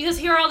 Because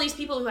here are all these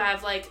people who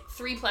have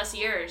 3+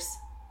 years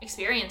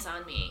experience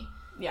on me.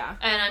 Yeah.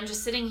 And I'm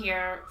just sitting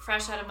here,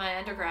 fresh out of my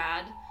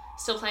undergrad,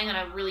 still playing on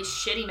a really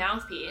shitty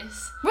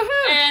mouthpiece.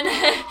 Woohoo! And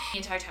the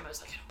entire time I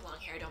was like, I don't belong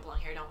here, I don't belong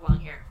here, I don't belong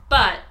here.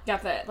 But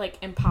got that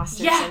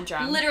imposter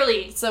syndrome.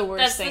 Literally. It's the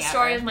worst thing ever. That's the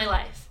story of my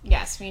life.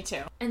 Yes, me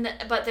too.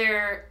 But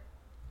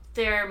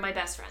they're my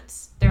best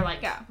friends. They're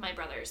my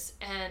brothers.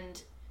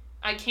 And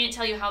I can't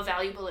tell you how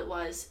valuable it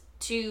was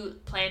to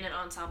play in an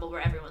ensemble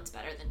where everyone's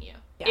better than you.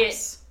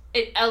 Yes.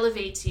 It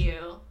elevates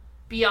you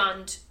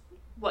beyond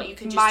what you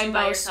could just do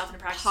by yourself in a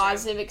practice room. My most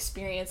positive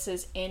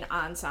experiences in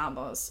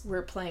ensembles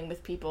were playing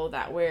with people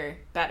that were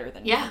better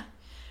than me.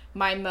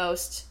 My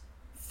most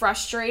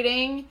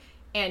frustrating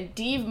and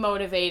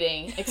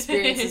demotivating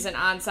experiences in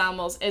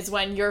ensembles is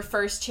when you're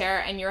first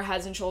chair and you're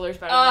heads and shoulders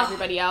better than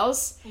everybody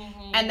else.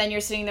 Mm-hmm. And then you're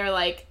sitting there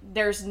like,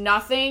 there's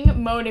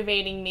nothing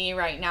motivating me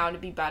right now to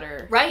be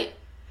better. Right.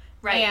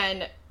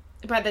 And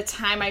by the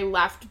time I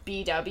left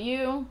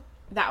BW,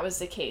 that was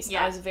the case.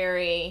 I was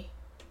very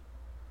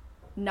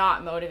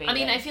not motivated.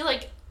 I feel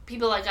like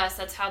people like us,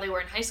 that's how they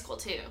were in high school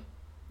too.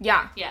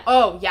 Yeah. Yeah.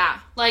 Oh, yeah.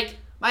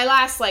 My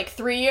last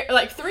 3 years of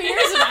my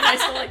high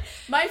school,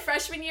 my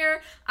freshman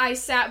year, I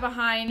sat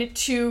behind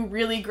 2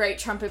 really great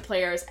trumpet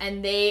players,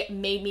 and they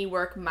made me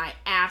work my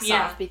ass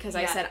off because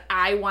I said,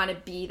 I want to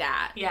be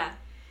that. Yeah.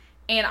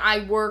 and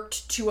I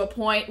worked to a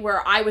point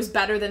where I was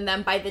better than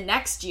them by the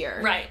next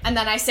year. Right. And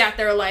then I sat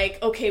there like,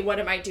 okay, what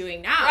am I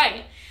doing now?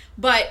 Right.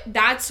 But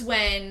that's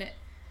when,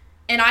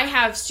 and I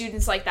have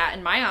students like that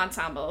in my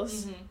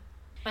ensembles. Mm-hmm.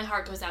 My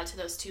heart goes out to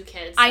those 2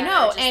 kids. I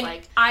know, just and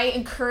like, I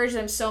encourage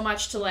them so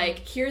much to like,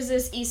 here's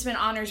this Eastman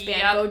Honors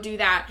Band, Yep. go do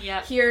that.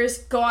 Yep. Here's,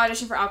 go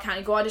audition for All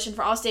County, go audition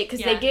for All State, because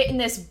Yeah. they get in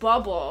this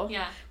bubble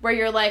Yeah. where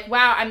you're like,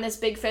 wow, I'm this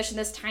big fish in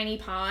this tiny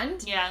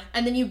pond. Yeah.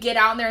 And then you get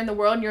out there in the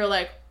world and you're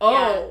like,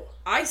 oh,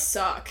 I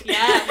suck. Yeah,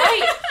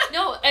 right.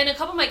 No, and a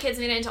couple of my kids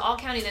made it into All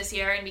County this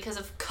year, and because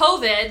of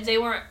COVID, they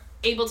weren't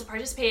able to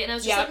participate, and I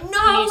was just Yep, like,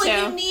 no, me like,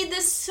 too. you need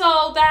this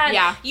so bad.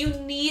 Yeah. You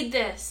need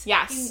this.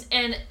 Yes.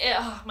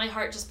 My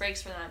heart just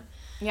breaks for them.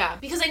 Yeah.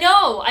 Because I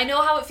know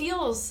how it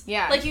feels.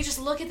 Yeah. Like, you just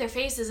look at their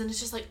faces, and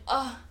it's just like,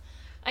 oh,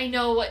 I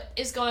know what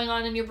is going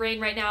on in your brain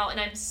right now, and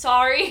I'm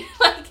sorry.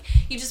 Like,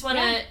 you just want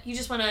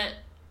to,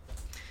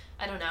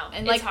 I don't know.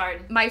 And it's like,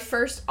 hard. my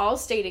first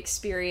All-State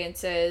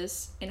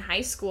experiences in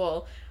high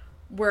school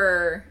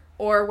were,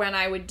 or when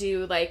I would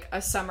do like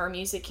a summer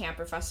music camp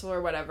or festival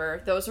or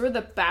whatever, those were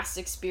the best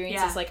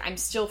experiences. Yeah. Like, I'm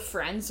still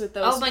friends with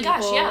those people. Oh my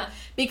gosh, yeah.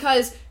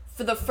 Because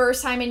for the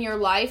first time in your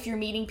life, you're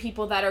meeting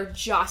people that are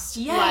just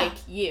like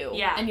you.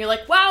 Yeah. And you're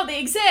like, wow,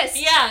 they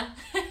exist. Yeah.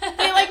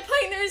 They like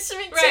playing their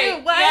instrument right.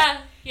 too. What? Yeah.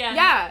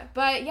 Yeah,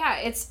 but yeah,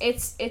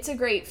 it's a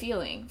great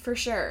feeling for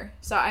sure.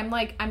 So I'm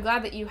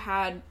glad that you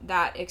had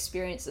that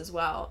experience as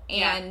well,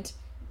 and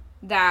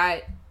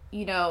that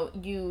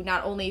you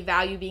not only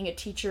value being a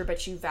teacher,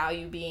 but you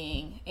value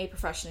being a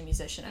professional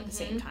musician at the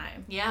same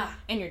time. Yeah,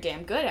 and you're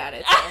damn good at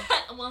it.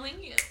 So. Well,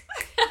 thank you.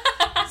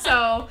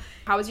 So,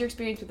 how was your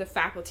experience with the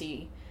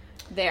faculty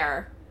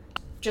there?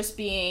 Just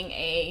being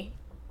a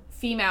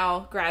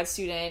female grad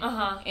student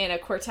in a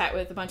quartet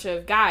with a bunch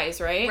of guys,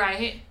 right?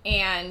 Right.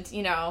 And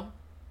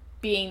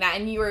being that,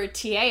 and you were a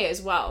TA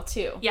as well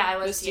too. Yeah, I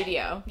was the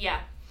studio.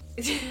 Yeah.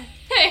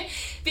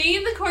 Being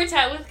in the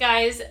quartet with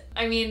guys,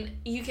 I mean,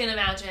 you can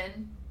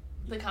imagine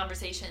the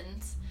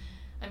conversations,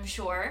 I'm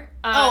sure.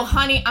 Oh,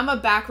 honey, I'm a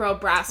back row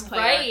brass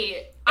player.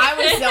 Right.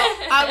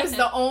 I was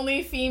the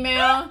only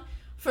female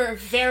for a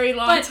very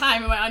long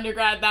time in my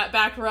undergrad. That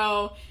back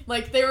row,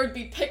 like, there would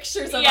be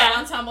pictures of our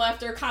ensemble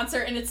after a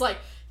concert, and it's like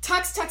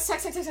tux,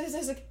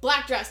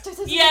 black dress,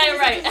 tux, yeah,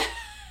 right.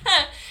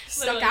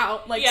 Stuck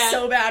out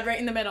so bad right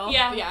in the middle.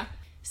 Yeah.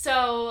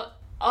 So,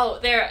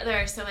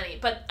 there are so many,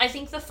 but I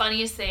think the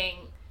funniest thing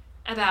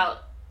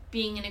about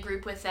being in a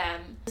group with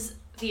them is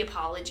the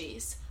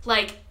apologies,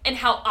 like, and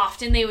how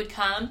often they would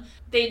come.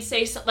 They'd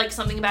say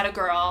something about a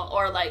girl,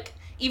 or like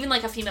even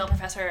like a female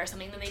professor or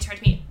something. Then they turn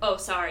to me, "Oh,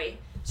 sorry."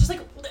 It's just like,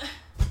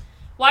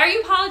 why are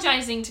you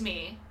apologizing to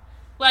me?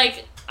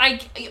 Like,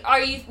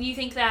 you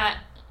think that,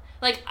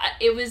 like,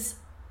 it was.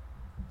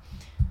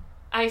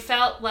 I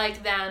felt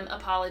like them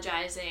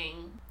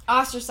apologizing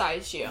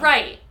ostracized you.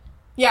 Right.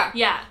 Yeah.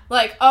 Yeah.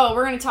 Like, oh,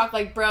 we're going to talk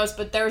like bros,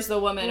 but there's the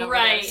woman over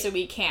there, so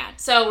we can't.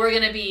 So we're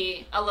going to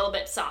be a little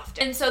bit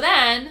softer. And so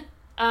then,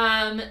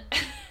 and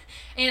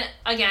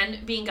again,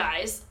 being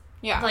guys,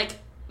 like,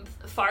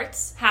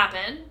 farts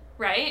happen,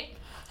 right?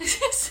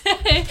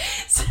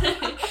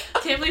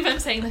 Can't believe I'm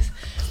saying this.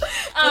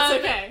 It's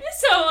okay.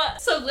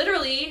 So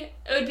literally,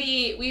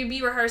 we'd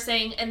be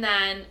rehearsing, and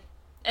then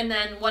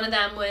one of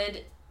them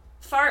would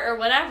fart or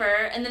whatever,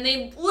 and then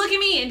they'd look at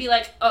me and be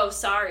like, "Oh,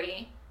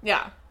 sorry."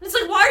 Yeah. It's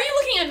like, why are you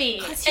looking at me?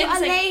 Because you're a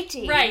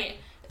lady. Right.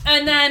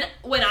 And then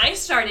when I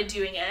started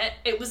doing it,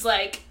 it was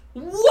like,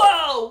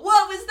 whoa,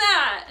 what was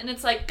that? And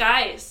it's like,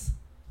 guys,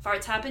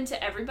 farts happen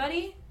to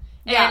everybody.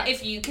 And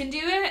if you can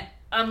do it,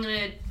 I'm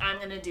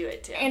gonna do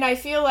it too. And I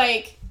feel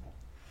like,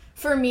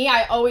 for me,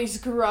 I always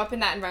grew up in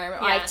that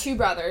environment. Yeah. I have 2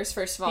 brothers,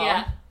 first of all.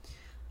 Yeah.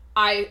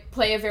 I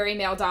play a very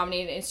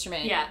male-dominated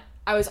instrument. Yeah.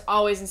 I was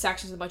always in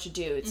sections with a bunch of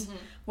dudes. Mm-hmm.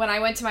 When I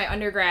went to my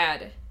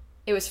undergrad,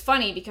 it was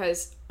funny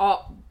because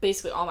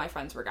basically all my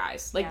friends were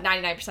guys. Like,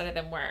 99% of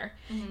them were.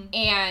 Mm-hmm.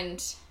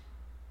 And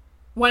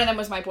one of them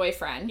was my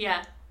boyfriend.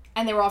 Yeah.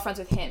 And they were all friends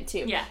with him,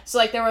 too. Yeah. So,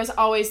 like, there was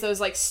always those,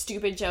 like,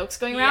 stupid jokes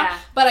going around. Yeah.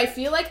 But I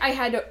feel like I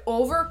had to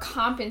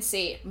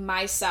overcompensate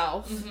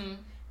myself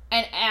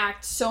and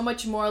act so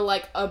much more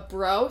like a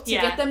bro to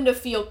get them to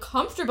feel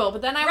comfortable.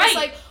 But then I was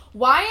like,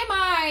 why am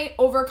I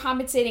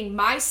overcompensating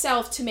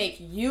myself to make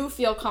you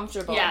feel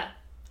comfortable? Yeah.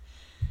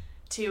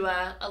 To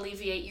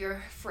alleviate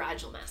your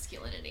fragile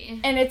masculinity.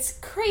 And it's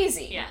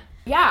crazy. Yeah.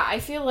 Yeah, I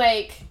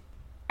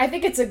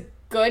think it's a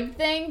good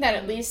thing that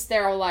at least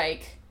they're,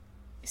 like,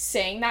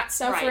 saying that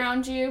stuff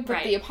around you,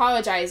 but the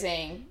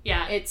apologizing,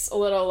 it's a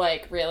little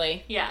like,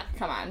 really? Yeah.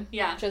 Come on.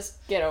 Yeah.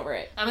 Just get over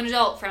it. I'm an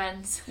adult,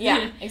 friends.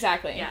 Yeah,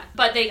 exactly. Yeah.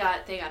 But they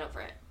got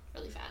over it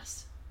really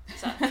fast.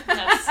 So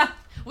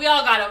we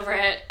all got over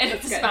it, and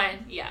it's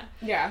fine. Yeah.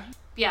 Yeah.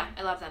 Yeah,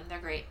 I love them. They're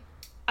great.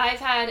 I've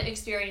had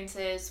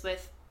experiences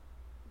with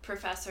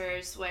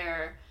professors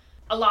where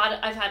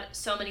I've had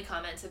so many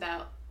comments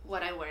about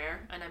what I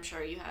wear, and I'm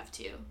sure you have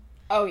too.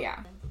 Oh, yeah.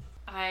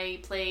 I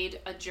played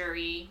a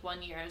jury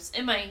one year. I was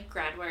in my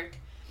grad work,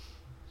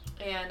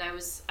 and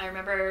I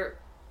remember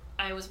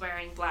I was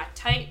wearing black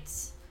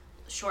tights,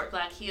 short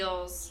black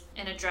heels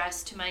and a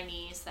dress to my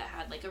knees that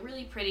had like a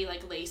really pretty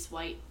like lace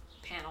white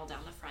panel down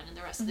the front, and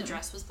the rest of the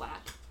dress was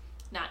black.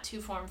 Not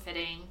too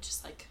form-fitting,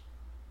 just like,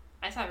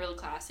 I thought really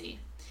classy.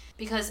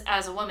 Because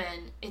as a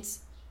woman,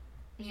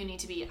 you need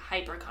to be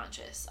hyper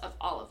conscious of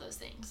all of those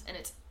things, and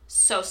it's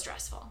so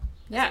stressful.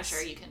 Yes. I'm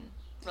sure you can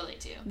relate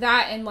to.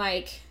 That, and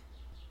like,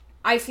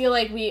 I feel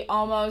like we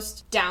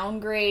almost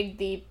downgrade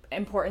the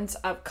importance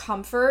of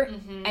comfort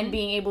and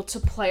being able to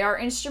play our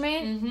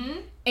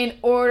instrument in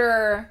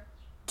order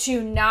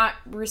to not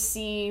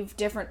receive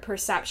different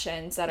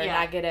perceptions that are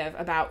negative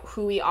about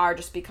who we are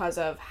just because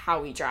of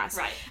how we dress.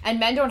 Right.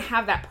 And men don't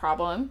have that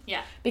problem.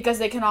 Yeah. Because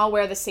they can all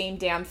wear the same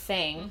damn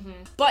thing.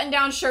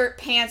 Button-down shirt,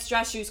 pants,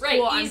 dress shoes, right,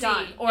 cool, easy. I'm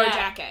done. Or a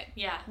jacket.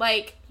 Yeah.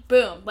 Like,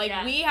 boom. Like,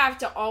 we have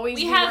to always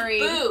be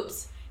worried. We have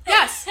boobs.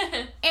 Yes.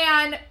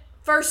 And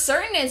for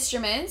certain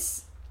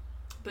instruments,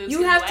 boobs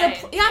you have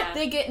to,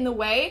 they get in the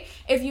way.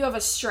 If you have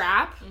a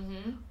strap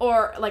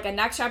or like a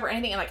neck strap or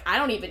anything, and like, I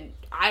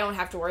don't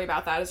have to worry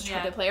about that as a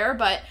trumpet player,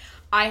 but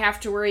I have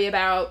to worry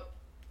about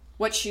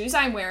what shoes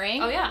I'm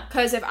wearing. Oh, yeah.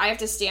 Because if I have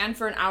to stand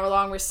for an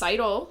hour-long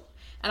recital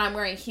and I'm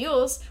wearing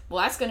heels,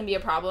 well, that's going to be a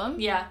problem.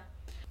 Yeah.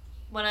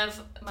 One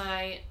of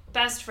my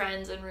best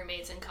friends and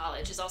roommates in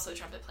college is also a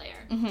trumpet player.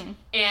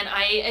 And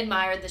I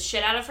admired the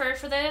shit out of her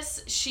for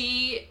this.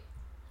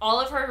 All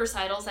of her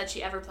recitals that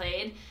she ever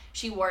played,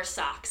 she wore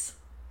socks.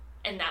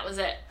 And that was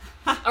it.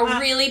 A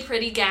really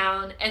pretty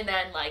gown and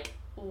then, like,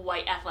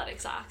 white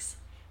athletic socks.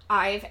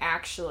 I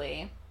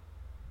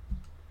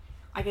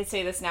could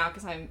say this now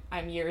because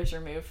I'm years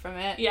removed from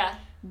it. Yeah.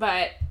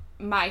 But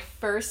my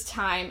first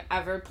time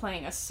ever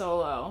playing a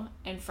solo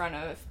in front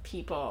of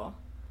people,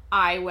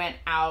 I went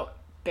out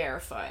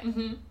barefoot.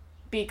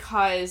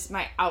 Because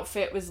my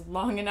outfit was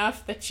long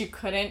enough that you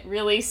couldn't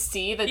really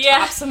see the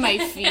tops of my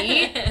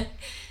feet.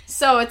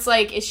 So it's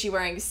like, is she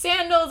wearing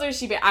sandals or is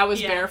she... I was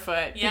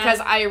barefoot because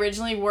I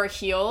originally wore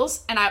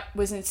heels and I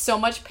was in so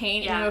much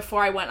pain even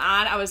before I went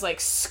on. I was like,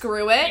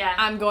 screw it.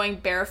 I'm going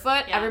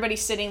barefoot.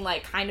 Everybody's sitting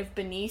like kind of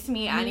beneath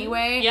me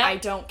anyway. I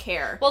don't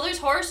care. Well, there's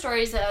horror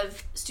stories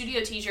of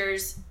studio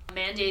teachers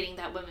mandating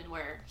that women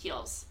wear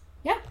heels.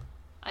 Yeah.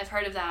 I've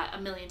heard of that a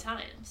million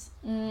times.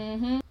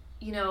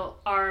 You know,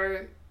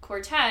 our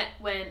quartet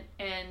went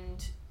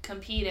and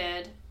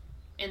competed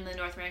in the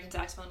North American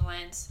Saxophone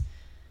Alliance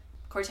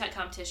quartet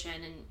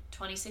competition in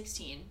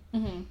 2016.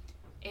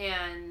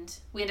 And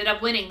we ended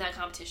up winning that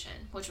competition,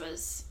 which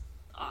was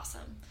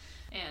awesome.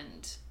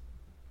 And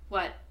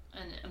what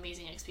an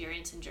amazing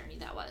experience and journey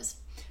that was.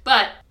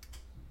 But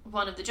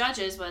one of the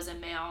judges was a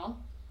male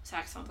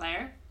saxophone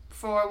player.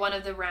 For one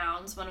of the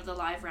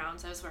live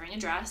rounds, I was wearing a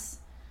dress,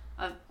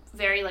 a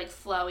very like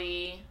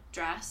flowy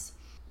dress.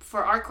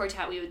 For our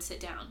quartet, we would sit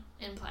down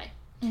and play.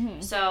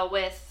 So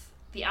with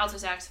the alto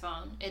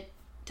saxophone, it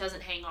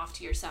doesn't hang off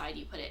to your side.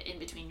 You put it in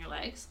between your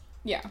legs.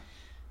 Yeah.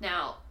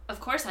 Now, of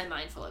course I'm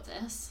mindful of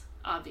this,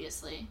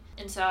 obviously.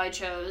 And so I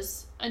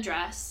chose a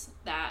dress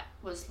that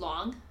was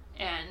long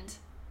and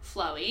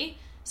flowy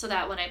so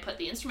that when I put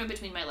the instrument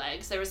between my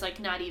legs, there was like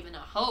not even a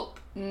hope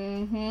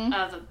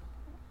of a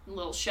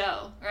little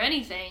show or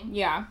anything.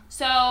 Yeah.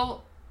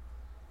 So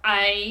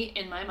I,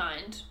 in my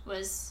mind,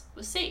 was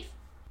safe.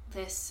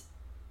 This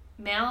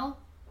male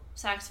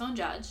saxophone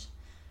judge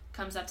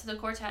comes up to the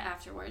quartet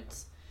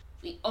afterwards.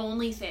 The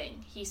only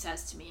thing he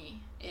says to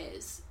me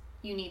is,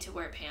 you need to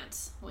wear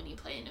pants when you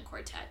play in a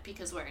quartet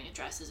because wearing a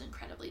dress is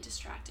incredibly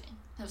distracting.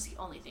 That was the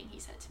only thing he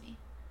said to me.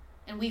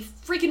 And we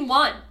freaking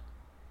won.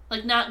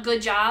 Like, not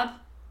good job.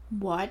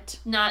 What?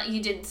 Not,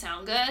 you didn't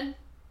sound good.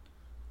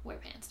 Wear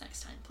pants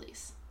next time,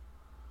 please.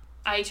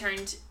 I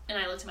turned and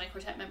I looked at my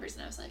quartet members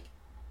and I was like,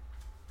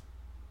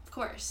 of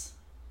course.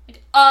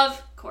 Like,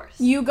 of course.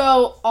 You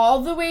go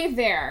all the way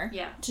there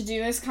Yeah. to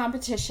do this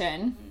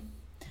competition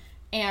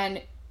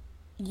and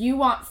you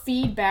want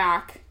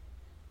feedback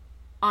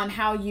on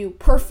how you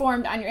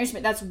performed on your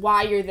instrument. That's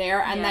why you're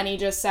there. And then he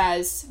just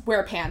says,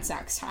 wear pants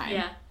next time.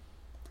 Yeah.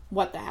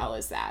 What the hell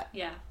is that?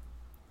 Yeah.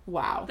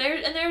 Wow. There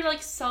are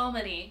like so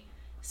many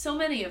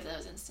of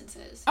those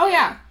instances. Oh,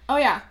 yeah. Oh,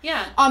 yeah.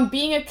 Yeah.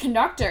 Being a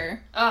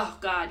conductor. Oh,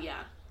 God,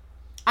 yeah.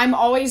 I'm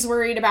always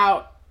worried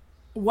about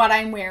what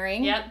I'm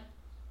wearing. Yep.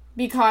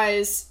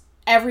 Because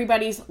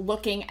everybody's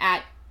looking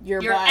at your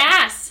butt.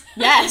 ass.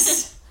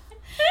 Yes.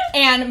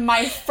 And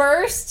my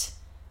first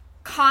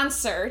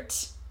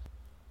concert,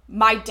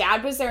 my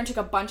dad was there and took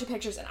a bunch of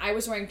pictures and I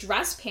was wearing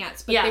dress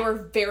pants, but they were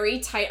very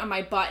tight on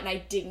my butt and I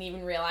didn't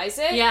even realize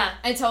it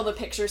until the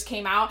pictures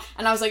came out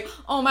and I was like,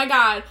 oh my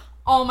God,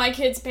 all my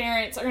kids'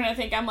 parents are gonna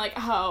think I'm like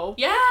a hoe.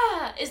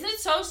 Yeah, isn't it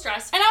so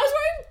stressful? And I was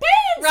wearing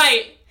pants!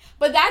 Right.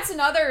 But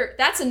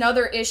that's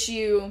another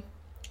issue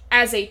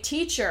as a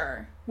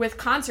teacher with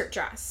concert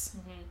dress.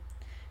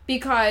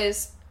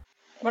 Because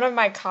one of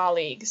my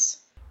colleagues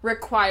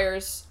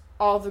requires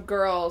all the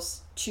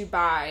girls to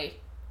buy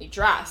a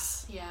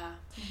dress. Yeah.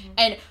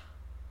 And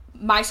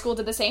my school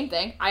did the same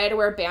thing. I had to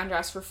wear a band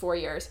dress for 4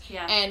 years.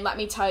 Yeah. And let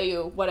me tell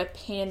you what a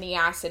pain in the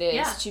ass it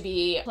is to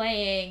be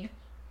playing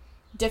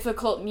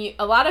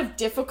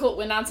difficult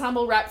wind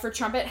ensemble rep for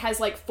trumpet has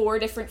like 4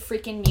 different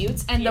freaking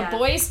mutes, and the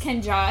boys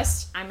can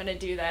just, I'm gonna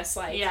do this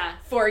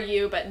for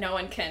you, but no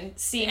one can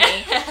see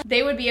me.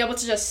 They would be able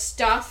to just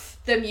stuff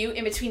the mute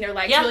in between their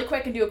legs really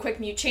quick and do a quick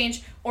mute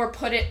change, or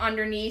put it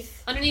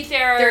underneath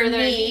their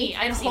knee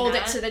and hold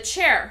it to the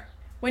chair.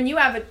 When you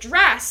have a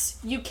dress,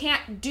 you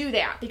can't do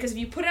that, because if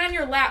you put it on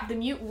your lap, the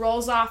mute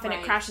rolls off and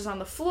it crashes on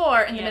the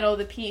floor in the middle of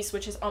the piece,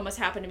 which has almost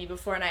happened to me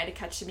before, and I had to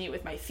catch the mute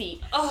with my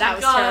feet. Oh, that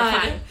was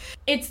terrifying.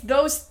 It's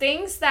those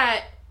things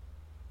that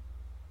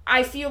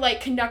I feel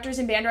like conductors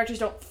and band directors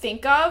don't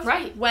think of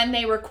when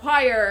they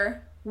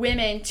require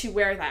women to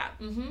wear that.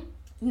 Mm-hmm.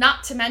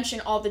 Not to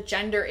mention all the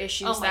gender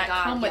issues that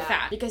come with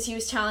that. Because he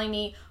was telling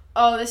me,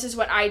 oh, this is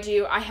what I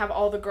do. I have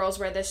all the girls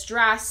wear this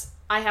dress.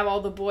 I have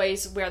all the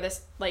boys wear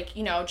this, like,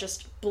 you know,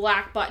 just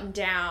black button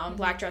down,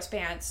 black dress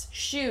pants,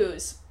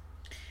 shoes.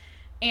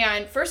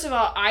 And first of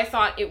all, I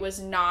thought it was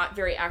not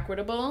very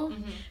equitable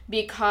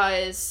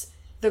because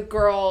the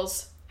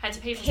girls had to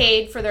pay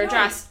paid for their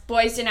dress.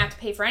 Boys didn't have to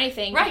pay for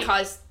anything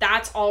because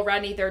that's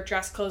already their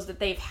dress clothes that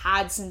they've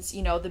had since,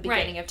 you know, the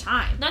beginning of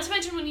time. Not to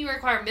mention when you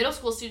require middle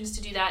school students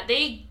to do that,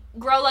 they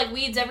grow like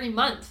weeds every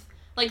month.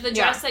 Like the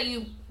dress that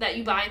you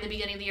buy in the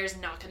beginning of the year is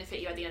not going to fit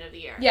you at the end of the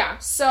year. Yeah,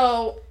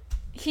 so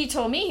he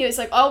told me, he was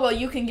like, oh, well,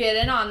 you can get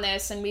in on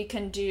this and we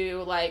can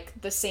do, like,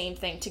 the same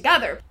thing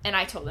together. And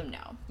I told him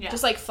no. Yeah.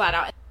 Just, like, flat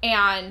out.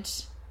 And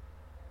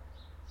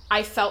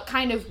I felt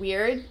kind of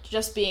weird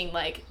just being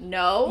like,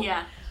 no.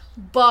 Yeah.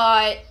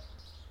 But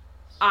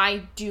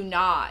I do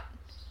not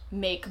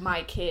make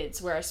my kids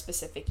wear a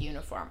specific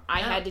uniform. I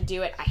had to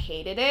do it. I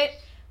hated it.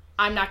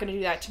 I'm not going to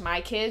do that to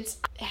my kids.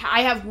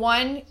 I have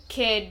one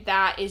kid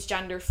that is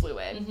gender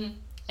fluid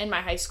in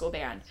my high school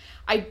band.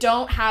 I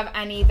don't have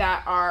any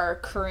that are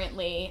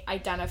currently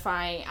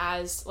identifying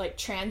as, like,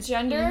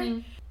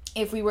 transgender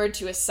if we were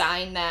to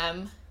assign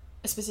them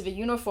a specific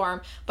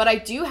uniform. But I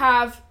do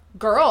have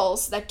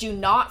girls that do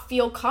not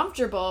feel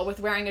comfortable with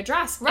wearing a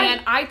dress. Right.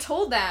 And I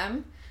told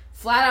them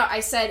flat out, I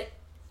said,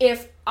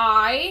 if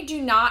I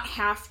do not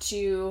have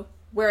to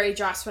wear a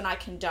dress when I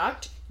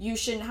conduct, you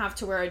shouldn't have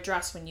to wear a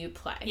dress when you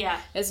play. Yeah.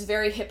 It's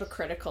very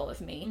hypocritical of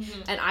me.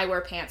 And I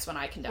wear pants when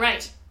I conduct.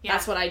 Right. Yeah.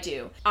 That's what I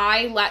do.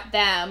 I let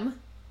them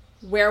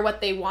wear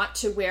what they want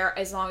to wear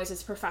as long as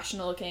it's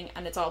professional looking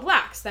and it's all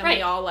blacks. Then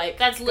we all, like,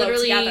 that's go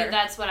literally together.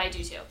 That's what I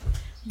do too.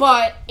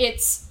 But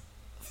it's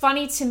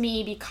funny to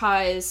me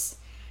because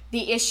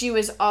the issue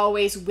is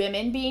always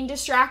women being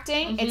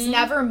distracting. It's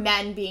never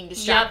men being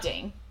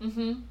distracting.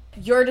 Yep.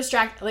 You're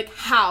distracted. Like,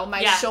 how?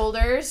 My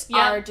shoulders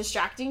are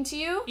distracting to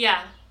you?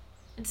 Yeah.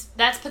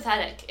 That's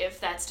pathetic if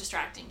that's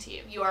distracting to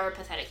you. You are a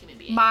pathetic human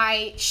being.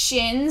 My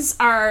shins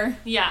are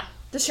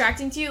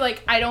distracting to you.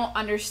 Like, I don't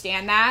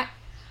understand that.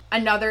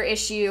 Another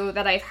issue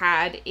that I've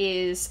had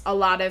is a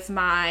lot of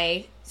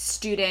my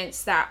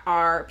students that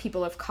are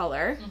people of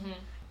color.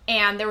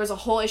 And there was a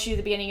whole issue at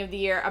the beginning of the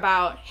year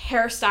about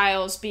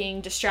hairstyles being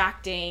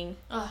distracting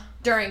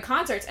during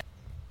concerts.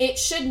 It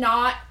should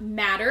not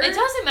matter. It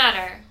doesn't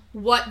matter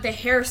what the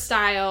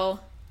hairstyle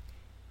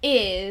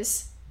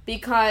is,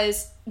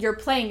 because you're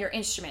playing your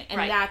instrument,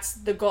 and that's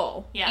the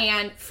goal. Yeah.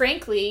 And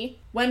frankly,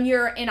 when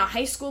you're in a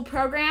high school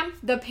program,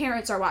 the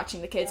parents are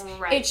watching the kids.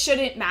 Right. It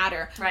shouldn't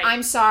matter. Right.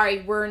 I'm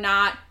sorry, we're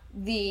not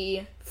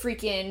the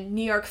freaking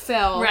New York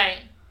Phil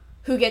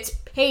who gets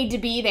paid to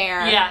be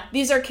there. Yeah.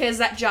 These are kids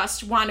that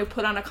just want to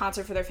put on a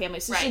concert for their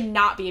families. So it should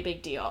not be a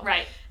big deal.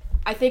 Right.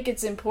 I think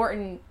it's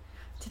important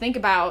to think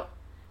about,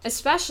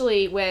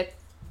 especially with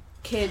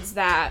kids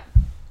that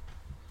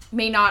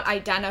may not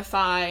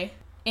identify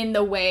in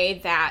the way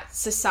that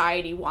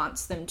society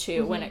wants them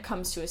to when it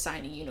comes to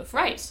assigning uniforms.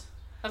 Right.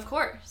 Of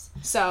course.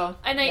 So,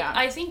 and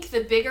I think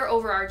the bigger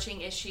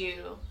overarching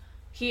issue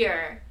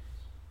here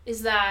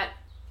is that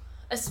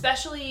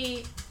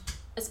especially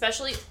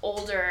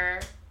older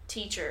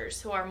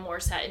teachers who are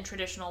more set in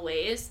traditional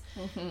ways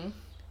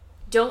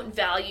don't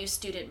value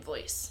student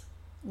voice.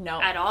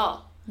 No. At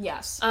all.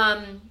 Yes.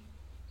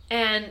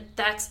 And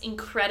that's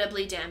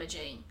incredibly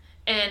damaging.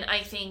 And I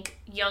think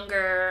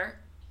younger,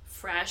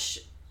 fresh,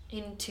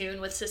 in tune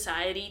with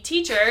society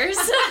teachers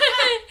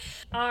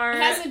are... It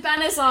hasn't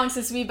been as long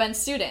since we've been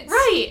students.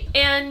 Right.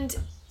 And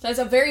so it's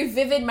a very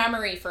vivid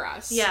memory for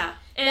us. Yeah.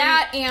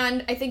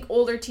 And I think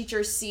older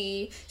teachers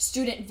see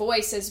student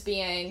voice as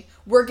being,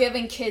 we're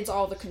giving kids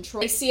all the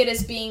control. They see it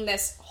as being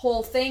this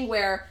whole thing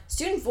where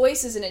student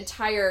voice is an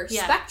entire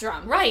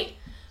spectrum. Right.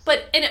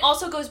 And it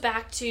also goes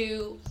back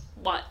to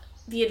what?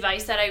 The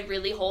advice that I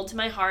really hold to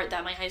my heart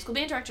that my high school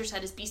band director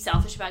said is be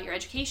selfish about your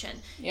education.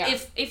 Yeah.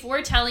 If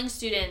we're telling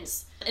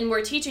students and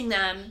we're teaching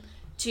them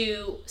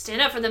to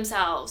stand up for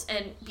themselves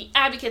and be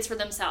advocates for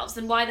themselves,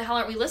 then why the hell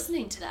aren't we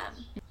listening to them?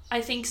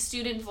 I think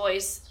student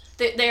voice,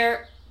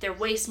 they're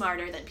way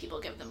smarter than people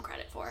give them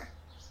credit for.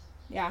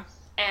 Yeah.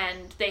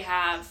 And they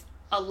have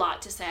a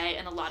lot to say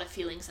and a lot of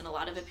feelings and a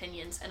lot of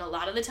opinions, and a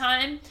lot of the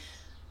time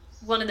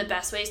one of the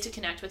best ways to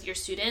connect with your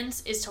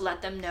students is to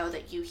let them know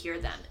that you hear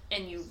them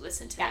and you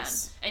listen to them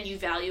and you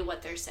value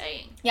what they're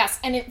saying. Yes,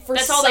 and for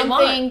That's all they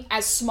something want.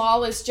 as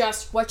small as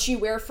just what you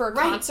wear for a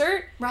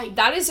concert, Right.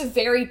 that is a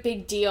very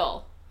big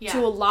deal to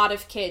a lot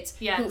of kids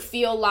who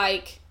feel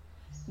like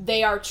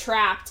they are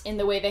trapped in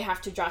the way they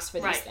have to dress for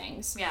these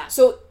things. Yeah.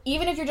 So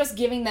even if you're just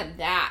giving them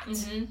that,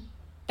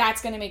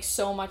 that's going to make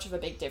so much of a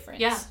big difference.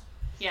 Yeah.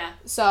 Yeah.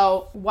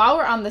 So while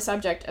we're on the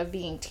subject of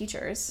being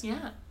teachers,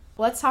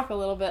 let's talk a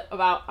little bit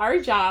about our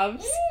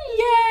jobs.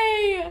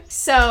 Yay!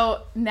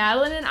 So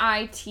Madeline and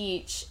I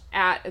teach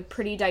at a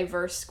pretty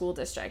diverse school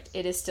district.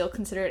 It is still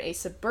considered a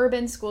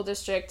suburban school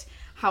district.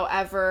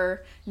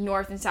 However,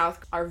 North and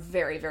South are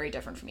very, very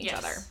different from each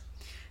other.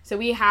 So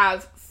we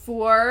have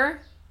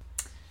four.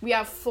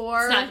 It's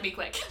not going to be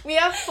quick. We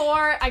have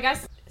four, I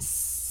guess,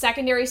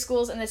 secondary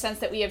schools in the sense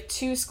that we have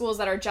 2 schools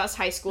that are just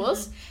high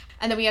schools.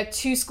 And then we have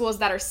 2 schools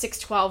that are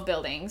 612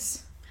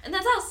 buildings. And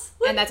that's us.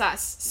 Woo. And that's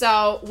us.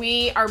 So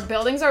our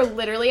buildings are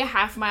literally a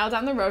half mile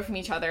down the road from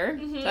each other.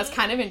 That's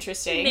kind of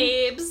interesting.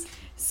 Nabes.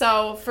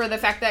 So for the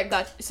fact that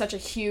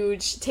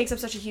takes up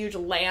such a huge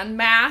land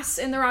mass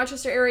in the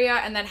Rochester area,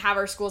 and then have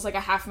our schools like a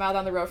half mile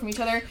down the road from each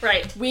other,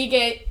 right? We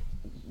get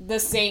the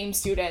same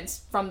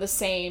students from the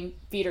same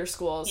feeder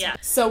schools. Yeah.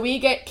 So we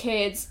get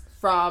kids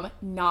from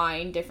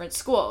 9 different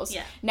schools.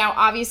 Yeah. Now,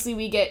 obviously,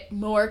 we get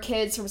more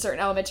kids from certain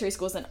elementary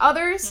schools than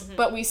others,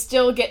 but we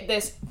still get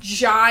this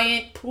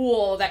giant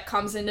pool that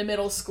comes into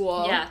middle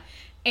school. Yeah.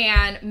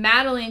 And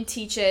Madeline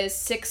teaches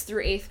 6th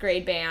through 8th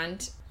grade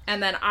band,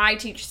 and then I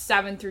teach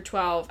 7th through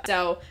 12.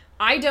 So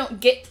I don't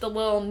get the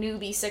little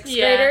newbie 6th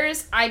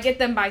graders. I get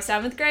them by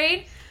 7th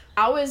grade.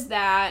 How is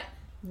that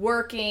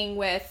working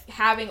with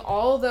having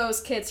all those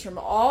kids from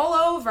all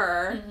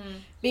over?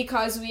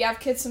 Because we have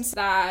kids from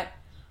that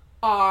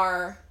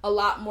are a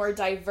lot more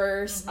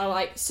diverse,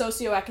 like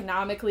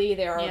socioeconomically,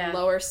 they're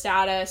lower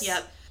status.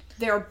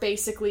 They're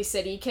basically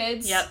city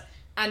kids.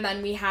 And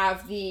then we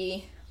have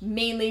the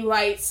mainly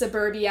white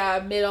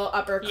suburbia, middle,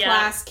 upper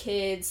class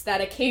kids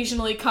that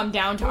occasionally come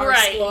down to our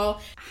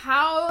school.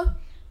 How,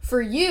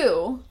 for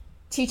you,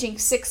 teaching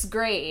 6th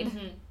grade,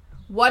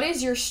 what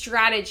is your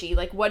strategy?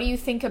 Like, what do you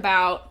think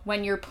about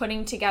when you're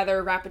putting together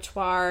a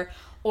repertoire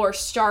or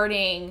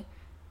starting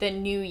the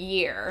new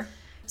year?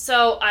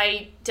 So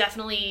I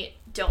definitely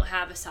don't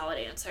have a solid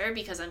answer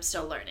because I'm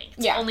still learning.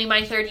 It's only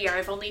my 3rd year.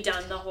 I've only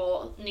done the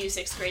whole new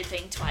 6th grade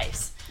thing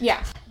twice.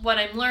 Yeah. What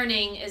I'm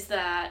learning is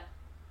that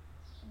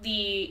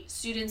the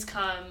students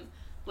come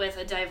with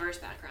a diverse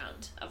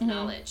background of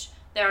knowledge.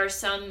 There are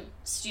some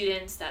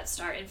students that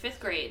start in 5th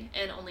grade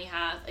and only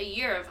have a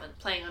year of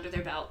playing under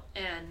their belt,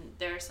 and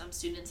there are some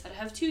students that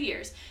have 2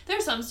 years. There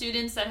are some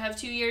students that have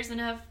 2 years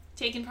and have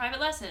taken private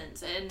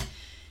lessons, and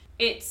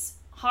it's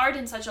hard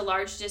in such a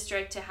large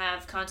district to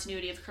have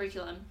continuity of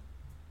curriculum,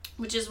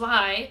 which is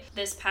why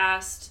this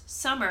past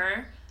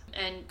summer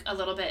and a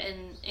little bit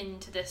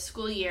into this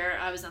school year,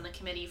 I was on the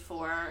committee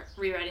for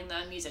rewriting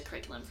the music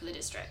curriculum for the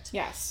district.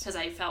 Yes. Because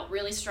I felt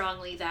really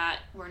strongly that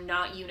we're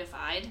not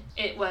unified.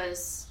 It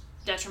was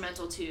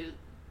detrimental to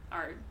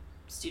our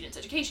students'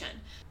 education.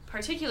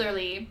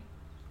 Particularly,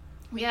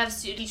 we have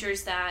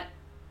teachers that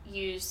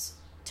use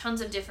tons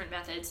of different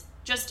methods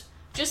just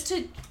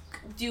to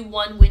do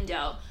one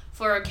window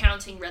for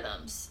counting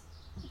rhythms.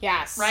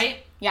 Yes.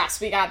 Right?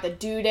 Yes, we got the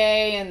do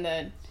day and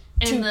the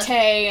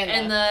two-tay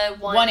and the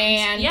one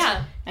and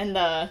and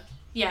the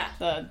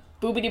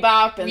boobity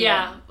bop and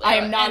I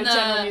am not a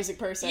general music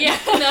person. Yeah.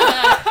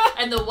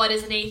 And the what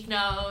is an eighth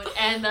note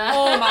and the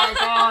oh my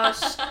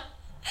gosh.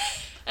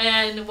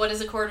 And what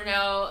is a quarter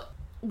note?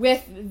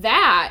 With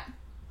that,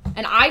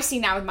 and I've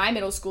seen that with my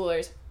middle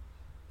schoolers,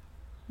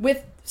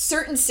 with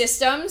certain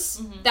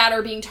systems that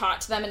are being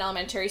taught to them in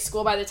elementary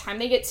school, by the time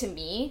they get to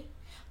me,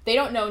 they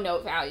don't know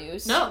note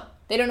values. No.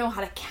 They don't know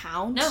how to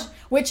count. No.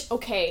 Which,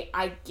 okay,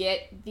 I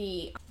get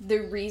the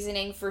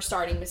reasoning for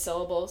starting with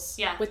syllables.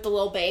 Yeah. With the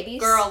little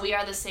babies. Girl, we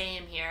are the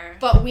same here.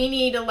 But we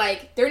need to,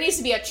 there needs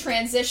to be a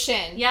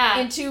transition Yeah.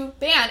 into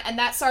band, and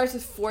that starts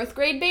with 4th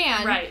grade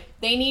band. Right.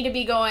 They need to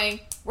be going,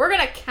 we're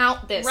going to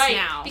count this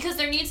now. Because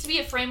there needs to be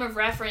a frame of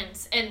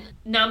reference. And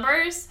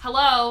numbers,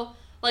 hello,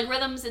 like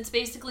rhythms, it's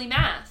basically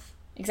math.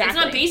 Exactly.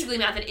 It's not basically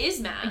math, it is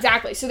math.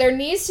 Exactly. So there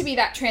needs to be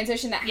that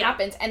transition that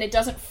happens, and it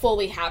doesn't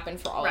fully happen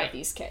for all of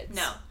these kids.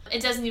 No.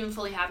 It doesn't even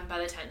fully happen by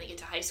the time they get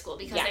to high school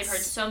because they've heard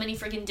so many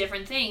freaking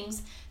different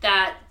things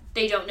that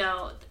they don't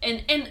know.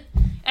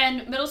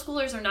 And middle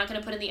schoolers are not going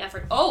to put in the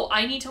effort, oh,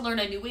 I need to learn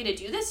a new way to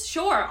do this?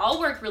 Sure, I'll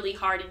work really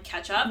hard and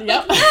catch up.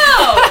 Yep. Like,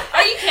 no!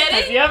 Are you kidding?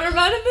 Have you ever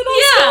met a middle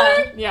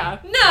schooler? Yeah.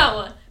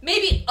 No.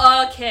 Maybe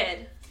a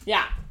kid.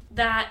 Yeah.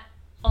 That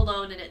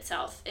alone in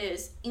itself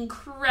is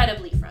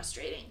incredibly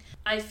frustrating.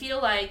 I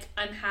feel like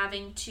I'm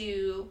having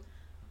to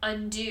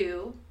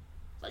undo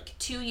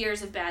 2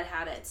 years of bad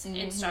habits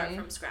and start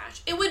from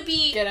scratch. It would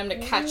be get them to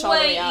catch all the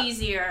way up. Way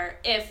easier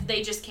if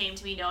they just came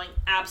to me knowing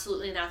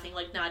absolutely nothing,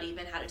 not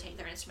even how to take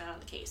their instrument out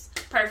of the case.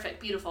 Perfect,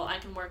 beautiful, I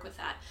can work with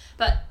that.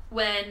 But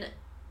when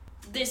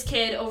this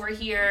kid over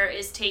here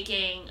is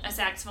taking a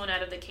saxophone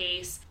out of the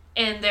case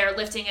and they're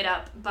lifting it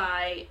up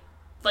by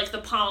like the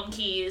palm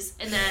keys,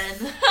 and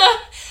then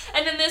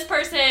and then this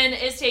person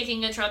is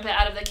taking a trumpet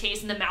out of the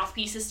case and the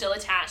mouthpiece is still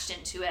attached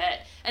into it,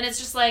 and it's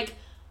just like,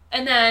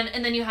 and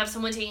then you have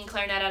someone taking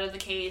clarinet out of the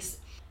case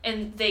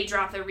and they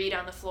drop the reed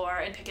on the floor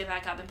and pick it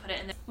back up and put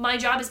it in there. My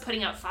job is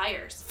putting out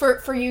fires.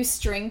 For you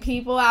string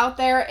people out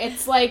there,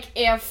 it's like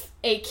if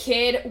a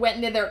kid went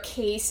into their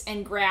case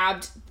and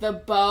grabbed the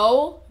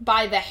bow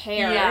by the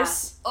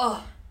hairs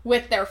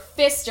with their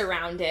fist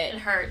around it. It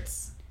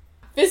hurts.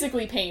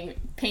 Physically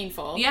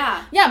painful.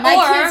 Yeah. Yeah, my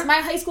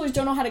high schoolers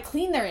don't know how to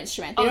clean their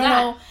instrument. They don't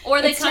know.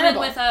 Or they come in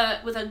with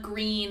a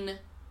green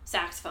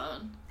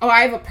saxophone. Oh,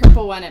 I have a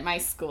purple one at my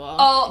school.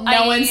 Oh,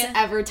 no one's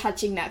ever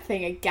touching that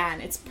thing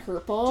again. It's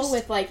purple Just,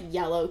 with like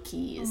yellow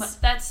keys.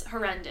 That's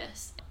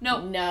horrendous.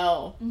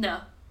 No.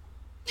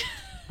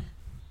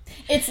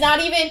 It's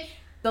not even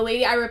the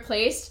lady I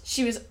replaced.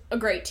 She was a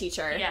great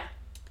teacher. Yeah.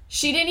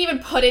 She didn't even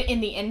put it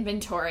in the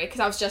inventory because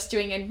I was just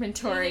doing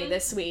inventory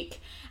this week,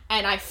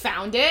 and I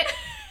found it.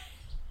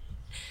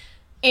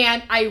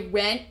 And I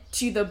went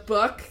to the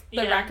book,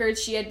 the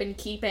records she had been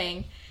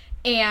keeping,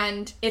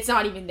 and it's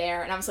not even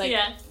there. And I was like,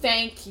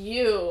 thank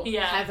you,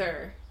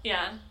 Heather.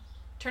 Yeah.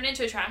 Turn it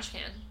into a trash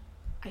can.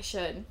 I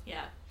should.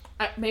 Yeah.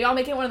 Maybe I'll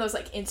make it one of those,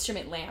 like,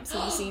 instrument lamps.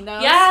 Have you seen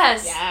those?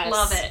 Yes.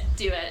 Love it.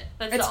 Do it.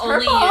 That's it's the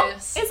purple. only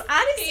use. It's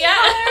Odyssey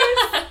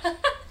colors.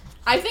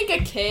 I think a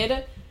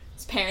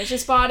kid's parents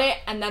just bought it,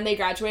 and then they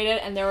graduated,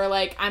 and they were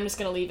like, I'm just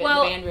going to leave it in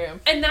the band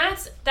room. And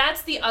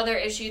that's the other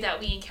issue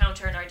that we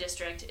encounter in our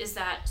district is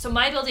that, so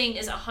my building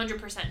is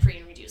 100% free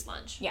and reduced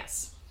lunch.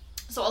 Yes.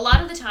 So a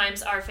lot of the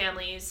times our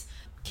families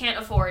can't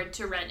afford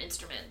to rent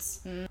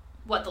instruments.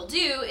 What they'll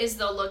do is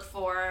they'll look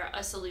for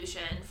a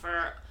solution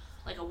for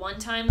like a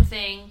one-time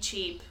thing,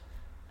 cheap,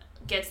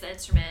 gets the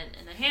instrument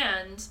in the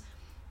hand,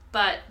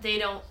 but they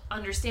don't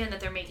understand that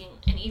they're making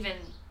an even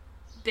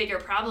bigger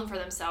problem for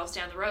themselves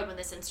down the road when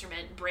this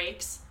instrument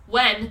breaks.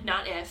 When,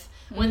 not if.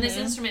 When this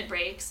instrument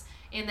breaks,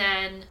 and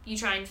then you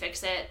try and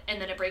fix it,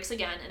 and then it breaks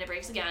again, and it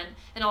breaks again,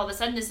 and all of a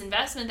sudden this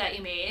investment that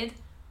you made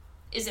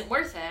isn't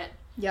worth it.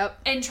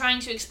 Yep. And trying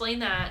to explain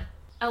that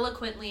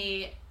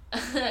eloquently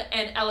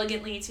and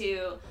elegantly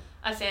to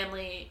a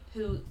family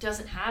who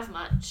doesn't have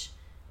much,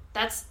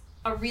 that's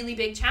a really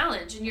big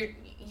challenge. And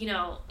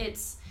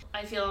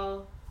I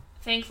feel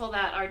thankful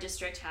that our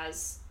district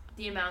has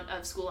the amount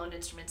of school-owned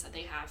instruments that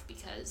they have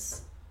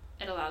because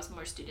it allows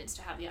more students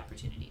to have the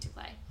opportunity to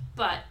play.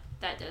 But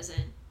that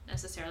doesn't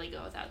necessarily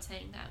go without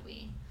saying that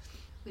we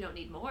don't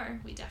need more.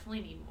 We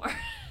definitely need more.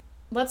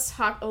 Let's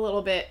talk a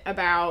little bit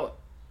about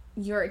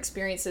your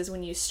experiences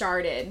when you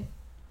started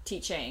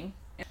teaching.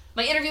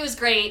 My interview was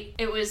great.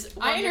 It was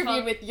wonderful. I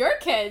interviewed with your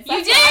kids.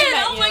 You did?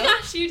 Oh my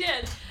gosh, you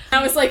did.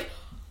 I was like,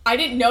 I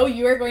didn't know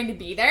you were going to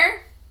be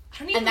there. I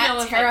don't even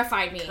know if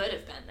terrified me. Could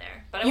have been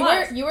there, but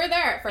You were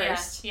there at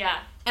first. Yeah.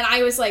 And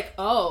I was like,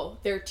 oh,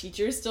 their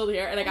teacher's still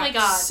here. And I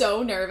got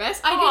so nervous.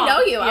 I didn't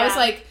know you. Yeah. I was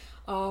like,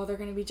 oh, they're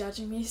going to be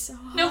judging me so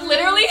hard. No,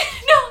 literally,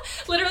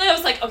 I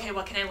was like, okay,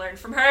 what can I learn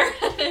from her?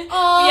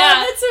 Oh,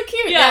 yeah. That's so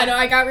cute. Yeah, no,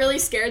 I got really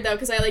scared, though,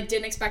 because I,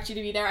 didn't expect you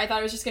to be there. I thought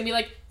it was just going to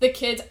be, the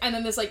kids and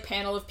then this,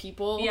 panel of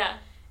people. Yeah.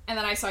 And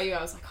then I saw you,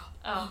 I was like,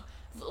 oh.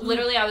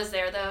 Literally, I was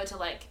there, though, to,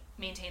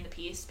 maintain the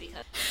peace,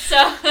 because...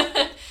 So...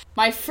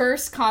 My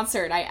first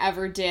concert I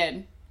ever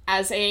did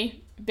as a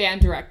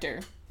band director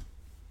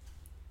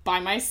by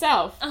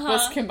myself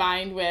was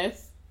combined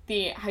with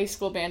the high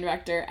school band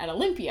director at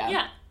Olympia.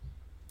 Yeah.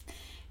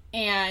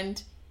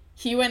 And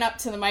he went up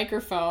to the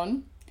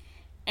microphone,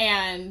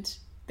 and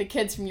the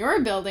kids from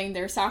your building,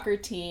 their soccer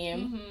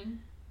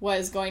team,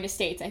 was going to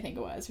States, I think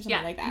it was, or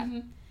something like that.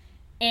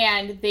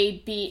 And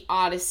they beat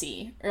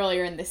Odyssey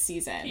earlier in the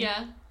season.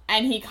 Yeah.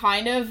 And he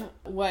kind of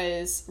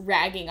was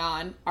ragging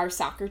on our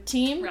soccer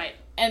team. Right.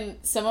 And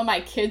some of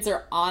my kids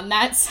are on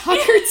that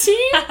soccer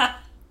team.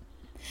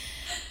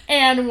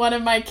 And one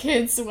of my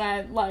kids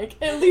went,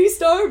 at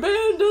least our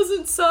band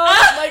doesn't suck.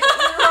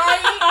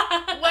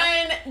 Right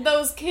when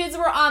those kids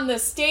were on the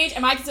stage,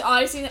 and my kids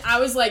Odyssey, I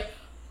was,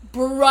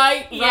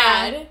 bright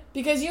red.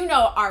 Because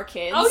our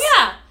kids. Oh,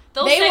 yeah.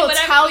 They will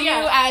tell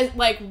you as,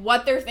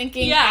 what they're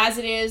thinking as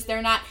it is.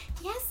 They're not,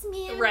 yes,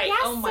 ma'am, right. yes,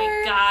 oh, sir.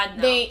 my God,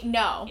 no. They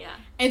know. Yeah.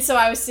 And so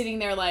I was sitting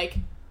there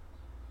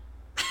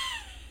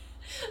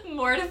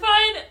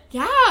mortified?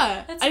 Yeah.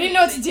 That's I didn't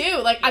know what to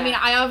do. I mean,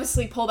 I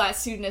obviously pulled that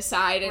student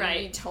aside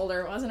and we told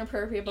her it wasn't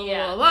appropriate, blah,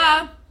 blah, blah,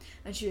 blah.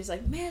 And she was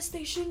like, Miss,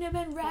 they shouldn't have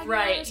been regular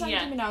or something.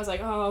 And I was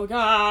like, oh,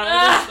 God,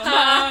 this is the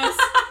mess.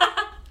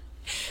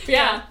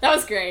 Yeah, that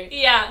was great.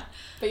 Yeah.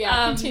 But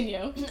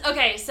continue.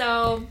 Okay,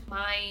 so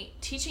my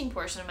teaching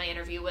portion of my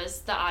interview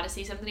was the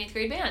Odyssey 7th and 8th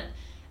grade band.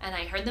 And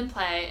I heard them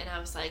play, and I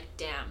was like,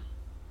 damn,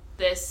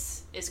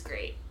 this is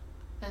great.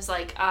 I was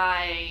like,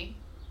 my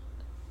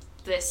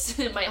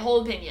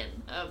whole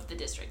opinion of the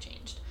district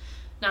changed.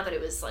 Not that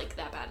it was,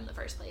 that bad in the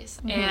first place.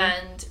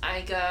 And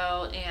I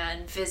go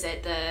and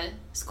visit the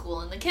school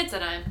and the kids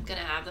that I'm going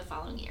to have the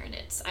following year. And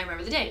I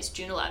remember the day, it's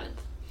June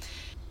 11th.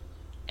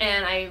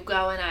 And I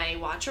go and I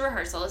watch a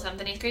rehearsal, a 7th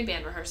and 8th grade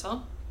band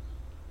rehearsal.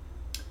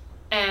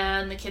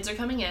 And the kids are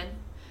coming in.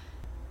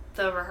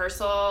 The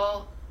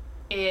rehearsal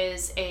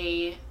is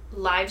a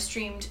live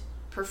streamed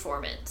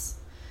performance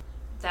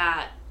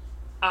that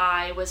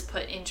I was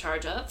put in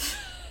charge of,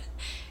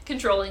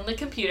 controlling the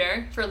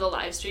computer for the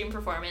live stream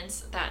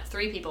performance that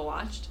 3 people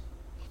watched.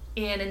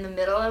 And in the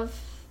middle of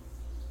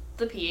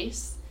the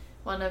piece,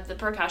 one of the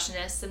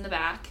percussionists in the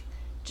back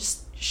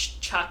just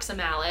chucks a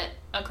mallet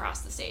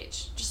across the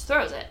stage, just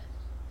throws it.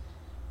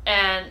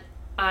 And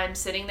I'm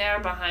sitting there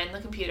behind the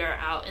computer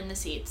out in the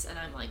seats, and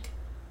I'm like,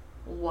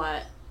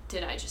 what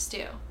did I just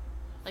do?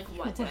 Like,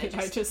 what did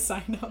I just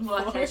sign up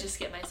what for? did I just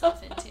get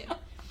myself into?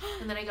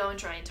 And then I go and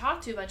try and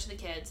talk to a bunch of the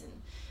kids, and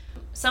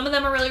some of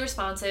them are really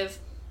responsive,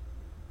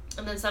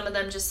 and then some of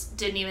them just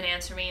didn't even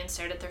answer me and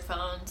stared at their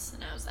phones,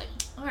 and I was like,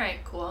 all right,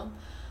 cool.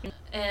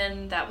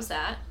 And that was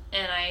that.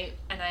 And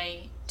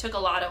I took a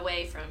lot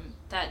away from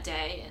that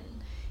day, and,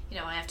 you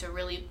know, I have to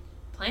really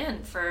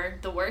plan for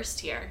the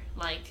worst here.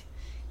 Like,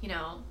 you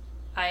know,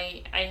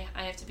 I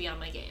have to be on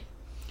my game.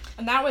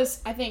 And that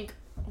was, I think,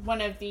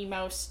 one of the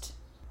most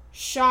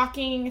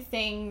shocking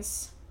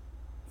things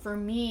for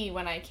me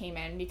when I came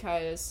in,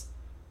 because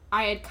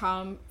I had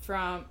come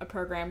from a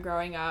program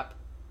growing up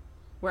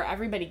where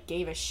everybody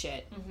gave a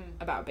shit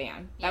about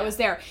band. Yeah. That was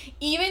there.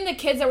 Even the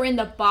kids that were in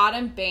the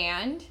bottom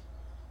band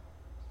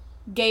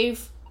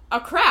gave a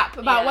crap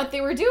about what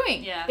they were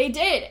doing. Yeah. They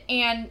did.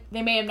 And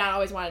they may have not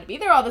always wanted to be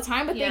there all the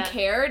time, but Yeah. they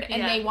cared,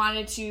 and Yeah. they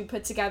wanted to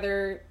put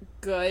together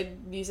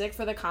good music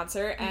for the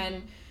concert,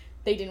 and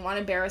they didn't want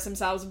to embarrass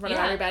themselves in front of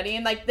everybody.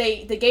 And, like,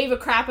 they gave a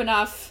crap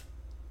enough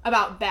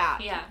about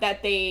that,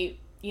 that they,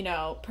 you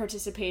know,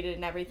 participated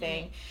in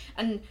everything.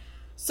 And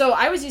so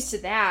I was used to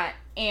that.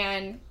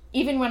 And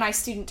even when I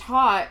student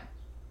taught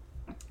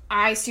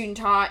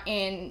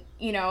in,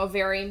 you know, a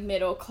very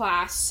middle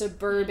class,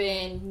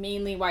 suburban,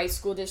 mainly white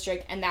school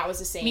district, and that was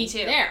the same Me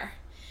too. there.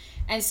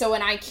 And so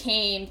when I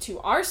came to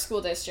our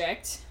school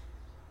district,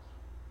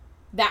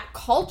 that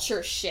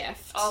culture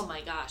shift Oh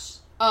my gosh.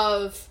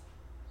 of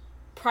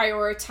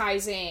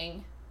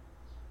prioritizing,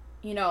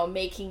 you know,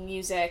 making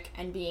music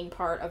and being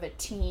part of a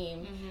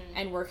team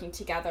and working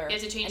together You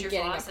have to change and your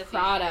getting philosophy. a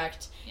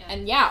product. Yeah.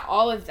 And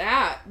all of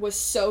that was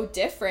so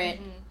different.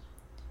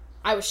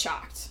 I was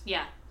shocked.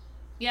 Yeah,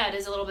 it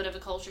is a little bit of a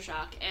culture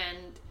shock,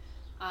 and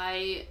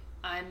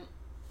I'm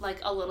like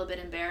a little bit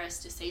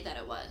embarrassed to say that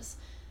it was,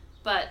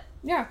 but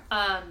Yeah.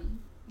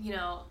 you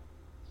know,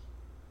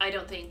 I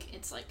don't think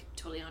it's like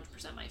totally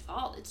 100% my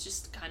fault. It's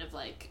just kind of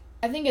like,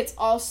 I think it's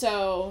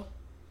also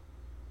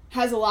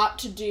has a lot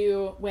to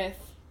do with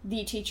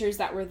the teachers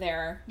that were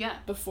there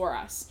before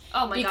us.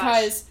 Oh my gosh.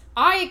 Because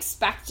I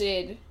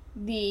expected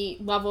the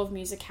level of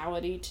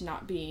musicality to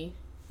not be,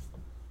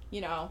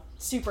 you know,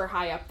 super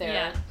high up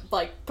there,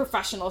 like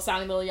professional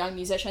sounding little young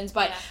musicians,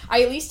 but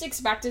I at least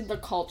expected the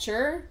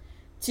culture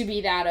to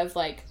be that of,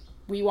 like,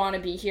 we want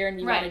to be here and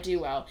we want to do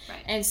well.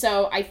 Right. And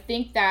so I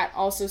think that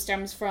also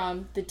stems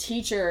from the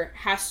teacher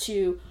has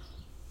to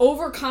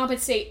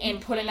overcompensate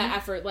and put in that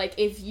effort. Like,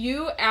 if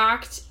you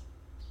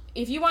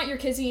want your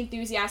kids to be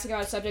enthusiastic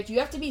about a subject, you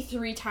have to be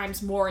 3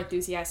 times more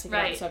enthusiastic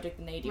about the subject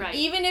than they do. Right.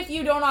 Even if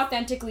you don't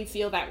authentically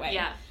feel that way.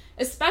 Yeah.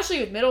 Especially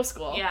with middle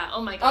school. Yeah,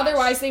 oh my gosh.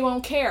 Otherwise, they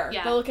won't care.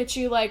 Yeah. They'll look at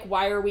you like,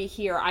 why are we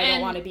here? I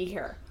don't want to be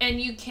here.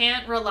 And you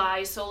can't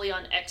rely solely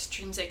on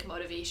extrinsic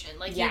motivation.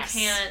 Like, you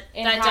can't...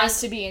 It has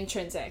to be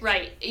intrinsic.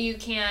 Right. You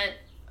can't...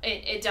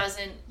 It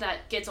doesn't...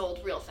 That gets old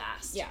real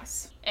fast.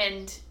 Yes.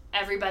 And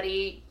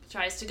everybody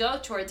tries to go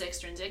towards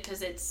extrinsic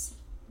because it's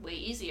way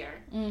easier.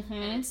 And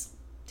it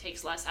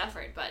takes less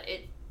effort. But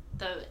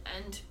the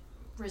end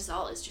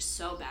result is just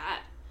so bad.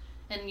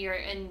 And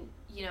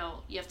you know,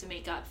 you have to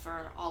make up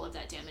for all of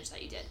that damage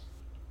that you did.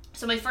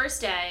 So my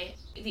first day,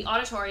 the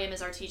auditorium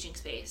is our teaching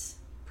space.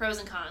 Pros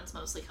and cons,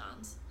 mostly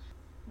cons.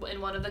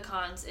 And one of the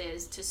cons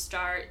is to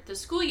start the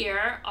school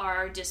year,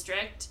 our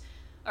district,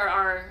 or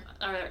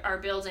our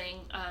building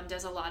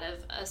does a lot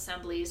of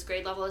assemblies,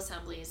 grade level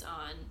assemblies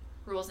on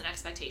rules and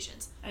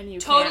expectations. And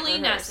you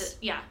totally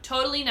can't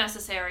totally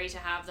necessary to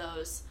have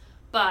those,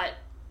 but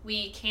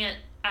we can't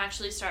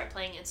actually start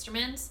playing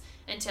instruments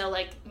until,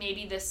 like,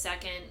 maybe the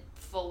second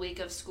full week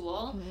of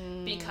school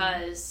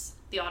because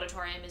the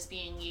auditorium is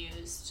being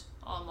used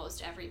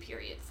almost every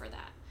period for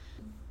that.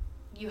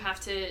 You have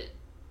to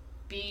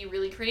be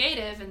really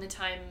creative in the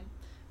time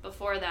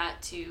before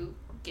that to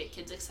get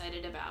kids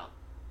excited about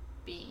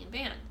being in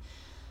band.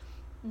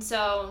 And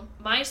so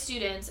my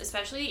students,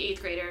 especially the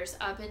 8th graders,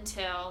 up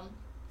until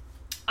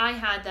I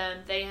had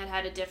them, they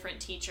had a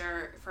different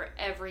teacher for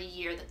every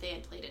year that they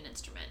had played an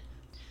instrument.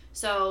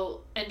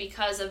 So, and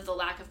because of the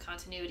lack of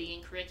continuity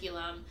in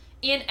curriculum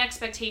and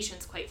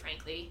expectations, quite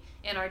frankly,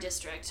 in our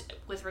district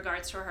with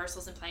regards to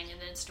rehearsals and playing an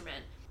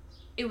instrument,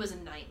 it was a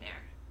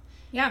nightmare.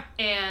 Yeah.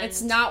 And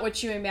it's not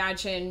what you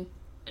imagine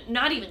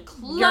not even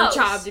close. Your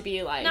job to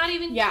be like. Not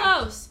even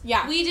close.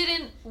 Yeah. We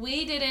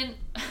didn't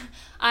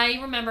I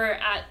remember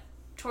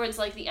towards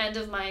like the end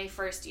of my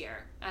first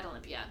year at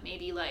Olympia,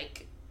 maybe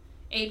like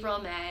April,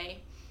 May,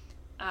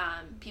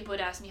 people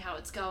would ask me how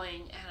it's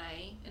going,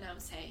 and I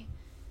would say,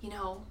 you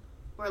know,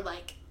 we're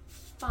like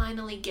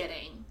finally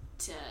getting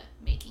to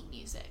making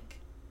music.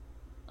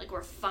 Like,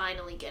 we're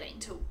finally getting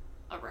to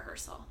a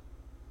rehearsal.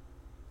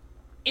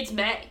 It's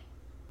May.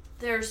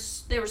 There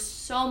was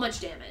so much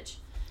damage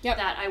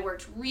that I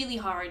worked really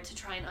hard to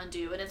try and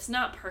undo, and it's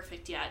not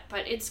perfect yet,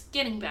 but it's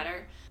getting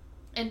better.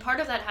 And part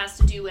of that has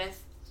to do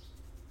with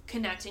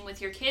connecting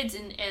with your kids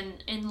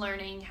and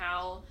learning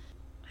how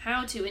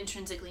to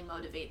intrinsically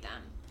motivate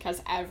them.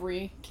 Because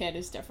every kid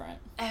is different.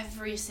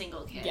 Every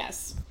single kid.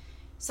 Yes.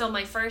 So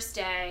my first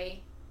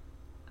day,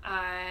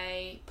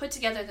 I put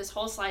together this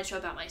whole slideshow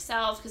about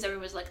myself because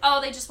everyone was like, oh,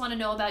 they just want to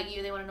know about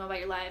you. They want to know about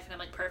your life. And I'm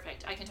like,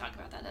 perfect. I can talk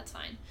about that. That's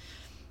fine.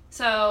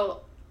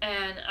 So,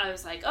 and I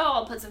was like, oh,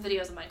 I'll put some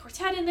videos of my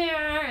quartet in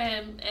there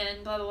and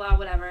blah, blah, blah,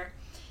 whatever.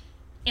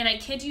 And I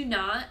kid you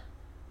not,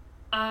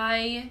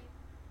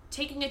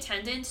 taking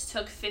attendance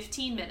took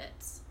 15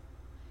 minutes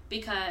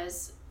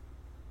because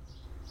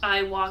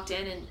I walked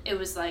in and it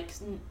was like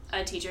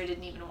a teacher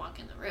didn't even walk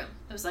in the room.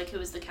 It was like it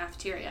was the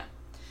cafeteria.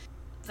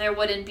 There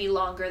wouldn't be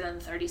longer than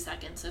 30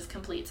 seconds of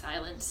complete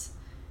silence.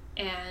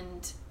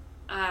 And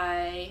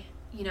the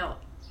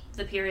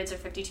periods are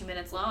 52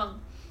 minutes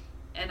long.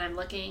 And I'm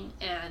looking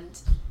and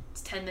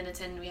it's 10 minutes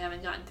in and we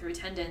haven't gotten through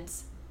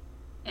attendance.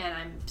 And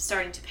I'm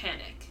starting to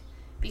panic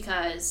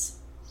because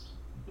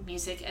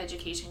music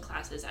education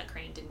classes at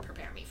Crane didn't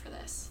prepare me for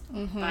this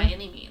by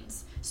any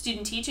means.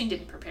 Student teaching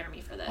didn't prepare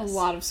me for this. A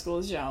lot of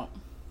schools don't.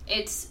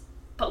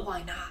 But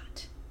why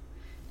not?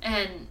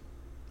 And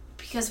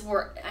because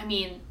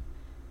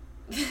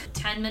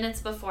 10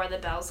 minutes before the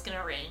bell's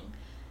gonna ring,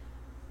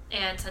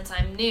 and since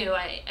I'm new,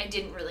 I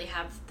didn't really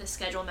have the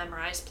schedule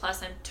memorized,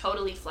 plus I'm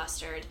totally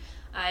flustered.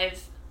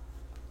 I've,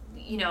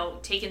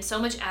 taken so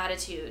much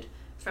attitude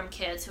from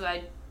kids who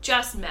I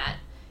just met.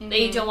 Mm-hmm.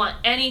 They don't want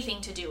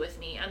anything to do with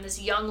me. I'm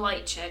this young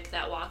white chick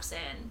that walks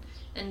in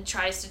and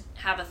tries to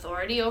have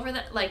authority over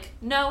them. Like,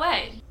 no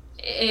way.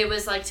 It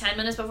was like 10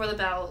 minutes before the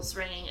bell's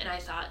ringing, and I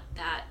thought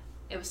that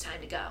it was time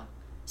to go.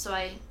 So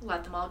I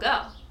let them all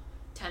go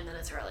 10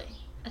 minutes early.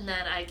 And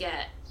then I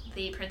get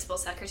the principal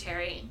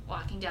secretary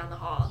walking down the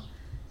hall,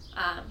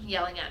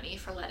 yelling at me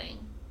for letting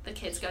the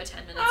kids go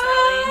 10 minutes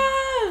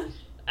early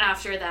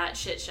after that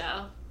shit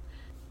show.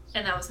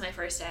 And that was my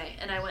first day.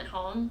 And I went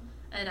home,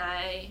 and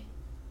I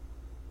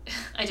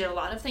did a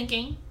lot of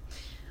thinking,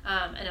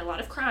 and a lot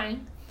of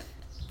crying.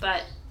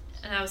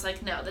 And I was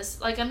like, no,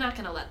 I'm not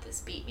going to let this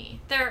beat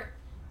me. They're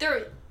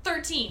 12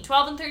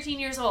 and 13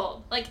 years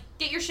old. Like,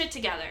 get your shit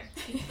together.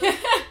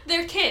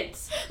 They're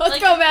kids. Let's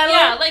go,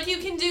 Madeline. Yeah, you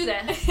can do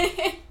this.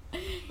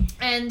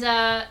 And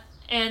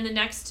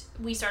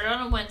we started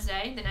on a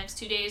Wednesday. The next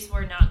 2 days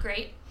were not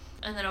great.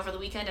 And then over the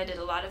weekend, I did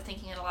a lot of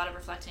thinking and a lot of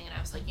reflecting. And I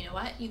was like, you know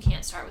what? You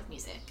can't start with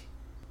music.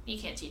 You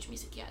can't teach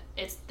music yet.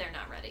 They're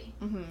not ready.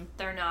 Mm-hmm.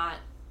 They're not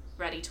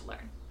ready to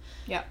learn.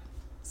 Yep.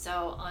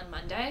 So on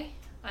Monday,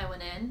 I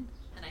went in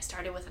and I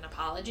started with an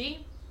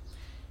apology.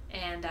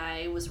 And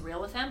I was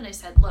real with them, and I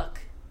said, look,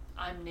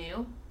 I'm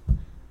new.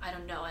 I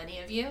don't know any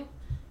of you.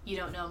 You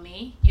don't know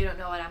me. You don't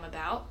know what I'm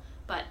about.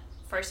 But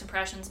first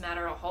impressions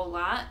matter a whole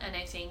lot, and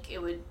I think it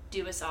would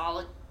do us all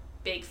a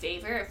big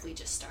favor if we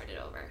just started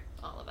over,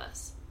 all of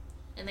us.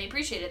 And they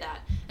appreciated that.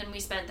 And we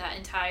spent that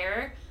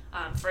entire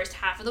first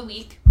half of the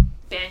week,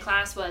 band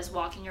class was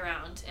walking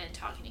around and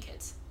talking to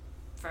kids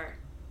for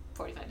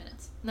 45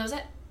 minutes. And that was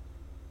it.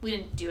 We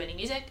didn't do any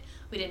music.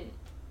 We didn't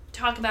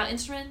talk about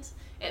instruments.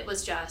 It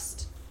was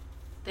just...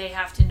 they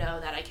have to know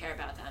that I care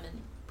about them, and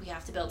we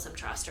have to build some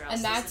trust, or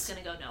else this is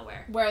going to go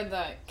nowhere. Where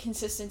the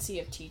consistency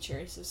of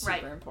teachers is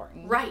super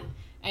important. Right.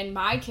 And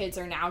my kids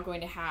are now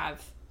going to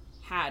have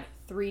had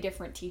 3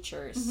 different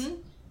teachers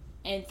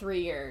in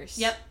 3 years.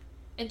 Yep.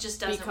 It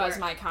just doesn't because work.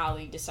 my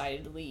colleague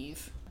decided to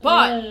leave.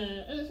 But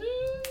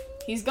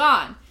he's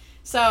gone.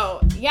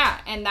 So, yeah,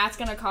 and that's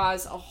going to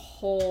cause a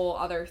whole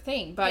other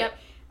thing. But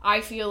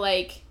I feel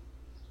like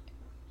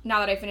now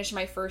that I finished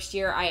my first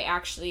year, I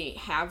actually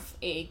have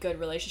a good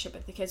relationship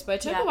with the kids. But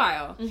it took a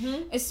while.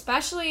 Mm-hmm.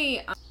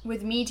 Especially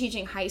with me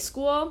teaching high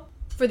school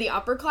for the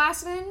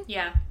upperclassmen.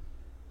 Yeah.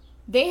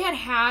 They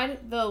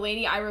had the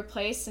lady I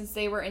replaced since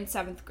they were in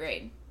 7th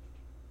grade.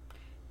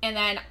 And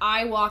then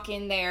I walk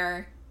in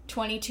there,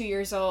 22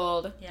 years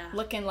old,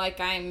 looking like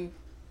I'm...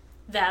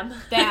 them.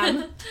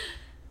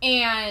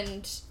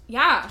 And,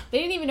 yeah, they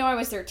didn't even know I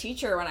was their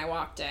teacher when I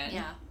walked in.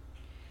 Yeah.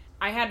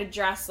 I had to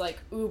dress, like,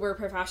 uber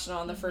professional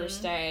on the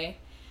first day.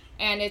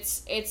 And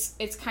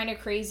it's kind of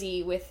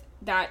crazy with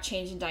that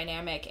change in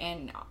dynamic.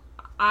 And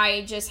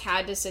I just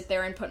had to sit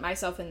there and put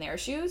myself in their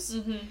shoes.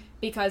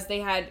 Because they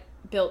had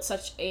built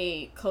such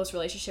a close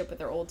relationship with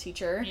their old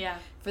teacher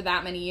for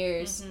that many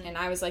years. And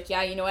I was like,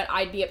 yeah, you know what?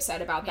 I'd be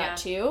upset about that,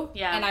 too.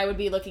 Yeah. And I would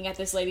be looking at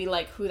this lady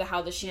like, who the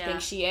hell does she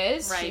think she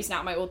is? Right. She's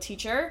not my old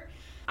teacher.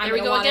 There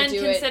we go again,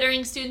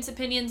 considering students'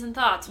 opinions and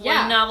thoughts.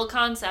 What a novel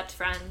concept,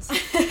 friends.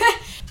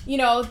 You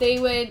know, they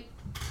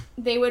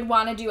would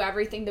want to do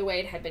everything the way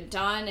it had been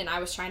done, and I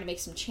was trying to make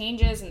some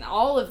changes, and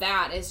all of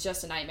that is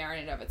just a nightmare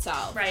in and of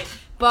itself. Right.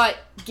 But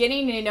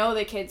getting to know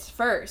the kids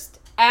first,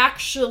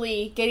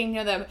 actually getting to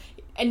know them,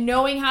 and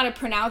knowing how to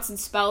pronounce and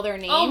spell their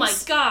names. Oh my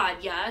God,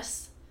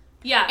 yes.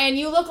 Yeah. And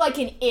you look like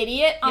an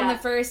idiot on the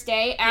first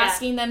day,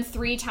 asking them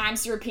 3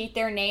 times to repeat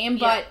their name,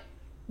 but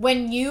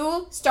when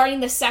you, starting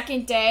the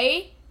second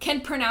day,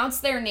 can pronounce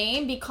their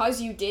name because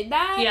you did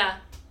that, Yeah.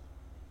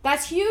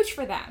 that's huge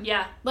for them.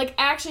 Yeah. Like,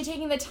 actually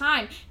taking the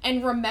time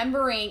and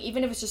remembering,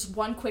 even if it's just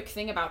one quick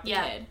thing about the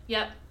kid.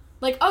 Yep.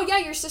 Like, oh, yeah,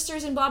 your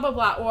sister's in blah, blah,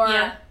 blah. Or,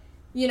 Yeah.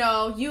 you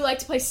know, you like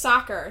to play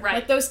soccer. Right.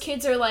 Like, those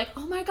kids are like,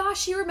 oh, my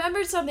gosh, she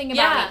remembered something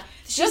about Yeah. me.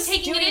 She's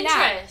taking an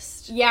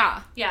interest.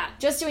 Yeah. Yeah.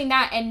 Just doing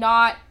that and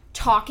not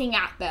talking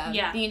at them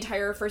Yeah. the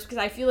entire first, because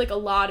I feel like a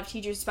lot of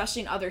teachers,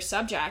 especially in other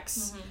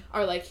subjects,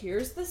 are like,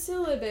 here's the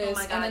syllabus, Oh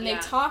my God, and then yeah.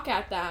 they talk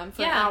at them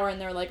for an Yeah. hour, and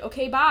they're like,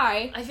 okay,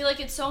 bye. I feel like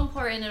it's so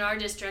important in our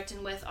district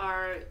and with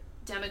our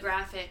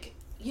demographic.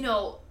 You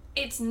know,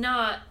 it's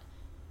not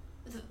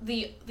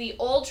the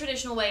old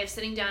traditional way of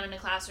sitting down in a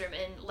classroom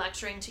and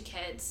lecturing to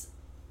kids.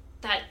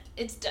 That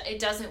it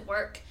doesn't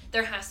work.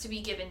 There has to be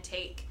give and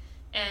take,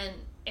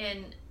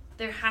 and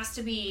there has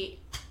to be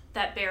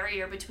that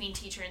barrier between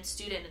teacher and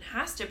student. It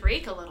has to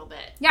break a little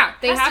bit. Yeah,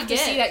 they Has have to to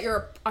see give. that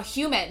you're a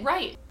human.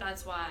 Right.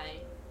 That's why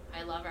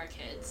I love our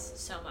kids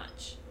so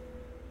much.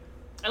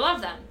 I love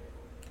them.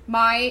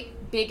 My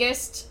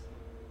biggest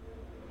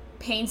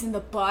pains in the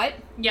butt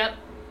Yep.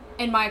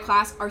 in my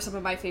class are some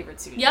of my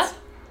favorite students. Yep.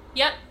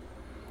 Yep.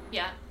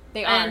 Yeah.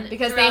 They are, And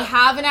because they throughout-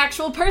 have an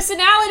actual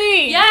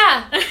personality.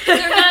 Yeah.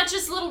 They're not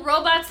just little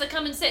robots that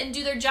come and sit and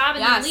do their job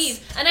and Yes. then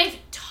leave. And I've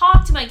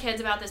talked to my kids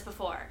about this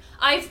before.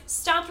 I've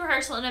stopped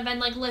rehearsal and I've been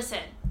like,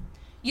 listen,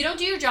 you don't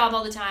do your job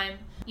all the time.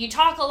 You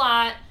talk a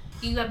lot.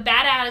 You have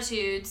bad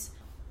attitudes.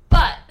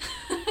 But...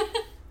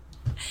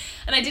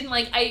 and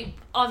I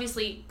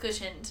obviously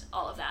cushioned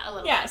all of that a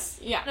little bit. Yes,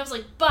 yeah. And I was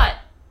like, but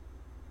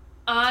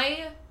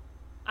I've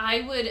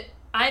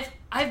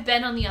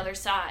been on the other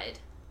side.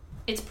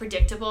 It's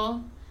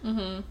predictable.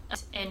 Mm-hmm.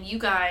 And you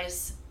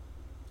guys,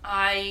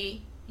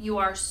 you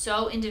are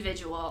so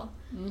individual.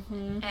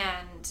 Mm-hmm.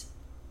 And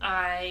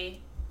I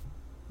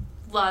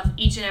love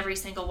each and every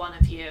single one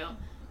of you.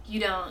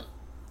 You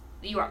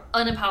are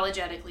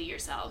unapologetically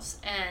yourselves.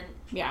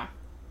 Yeah.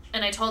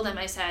 And I told them,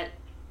 I said,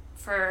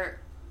 for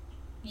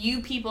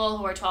you people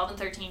who are 12 and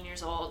 13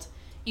 years old,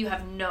 you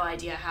have no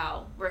idea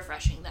how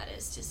refreshing that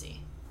is to see.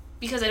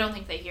 Because I don't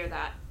think they hear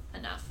that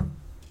enough.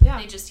 Yeah.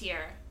 They just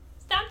hear,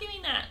 stop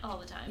doing that all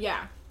the time.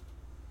 Yeah.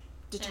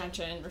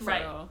 Detention, referral,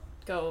 right.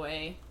 go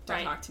away, don't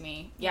Right. talk to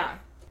me. Yeah.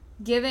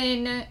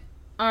 Given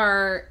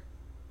our,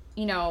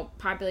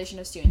 population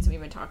of students that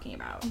we've been talking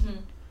about, Mm-hmm.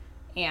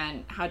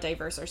 and how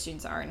diverse our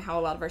students are, and how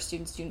a lot of our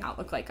students do not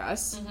look like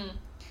us, Mm-hmm.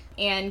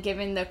 and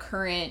given the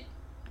current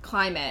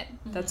climate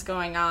that's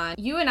going on,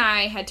 you and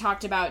I had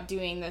talked about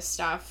doing this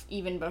stuff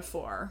even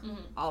before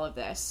all of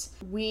this.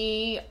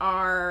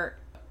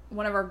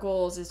 One of our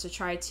goals is to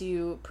try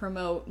to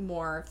promote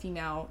more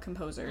female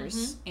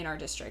composers in our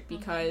district,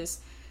 because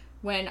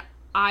when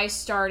I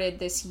started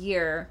this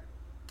year,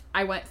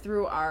 I went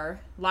through our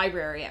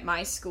library at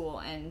my school,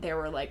 and there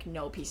were like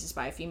no pieces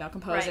by a female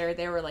composer. Right.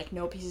 There were like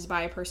no pieces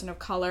by a person of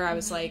color. I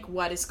was like,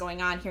 what is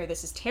going on here?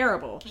 This is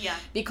terrible. Yeah.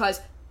 Because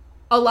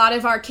a lot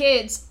of our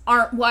kids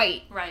aren't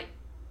white. Right.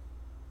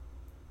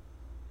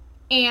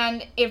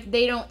 And if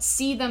they don't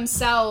see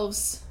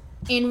themselves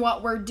in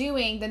what we're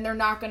doing, then they're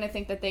not going to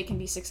think that they can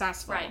be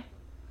successful. Right.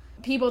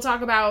 People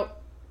talk about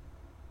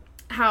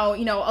how,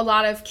 a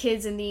lot of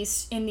kids in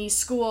these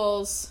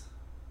schools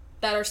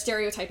that are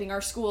stereotyping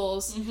our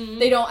schools,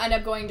 they don't end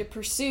up going to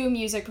pursue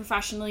music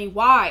professionally.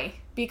 Why?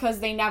 Because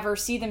they never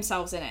see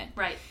themselves in it.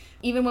 Right.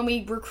 Even when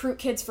we recruit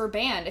kids for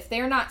band, if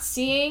they're not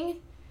seeing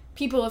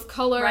people of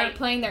color Right.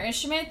 playing their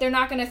instrument, they're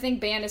not going to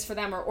think band is for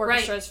them, or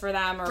orchestra is for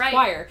them, or Right.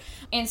 choir.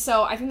 And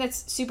so I think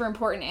that's super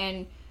important,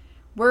 and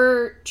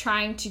we're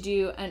trying to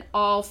do an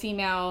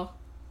all-female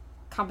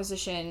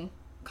composition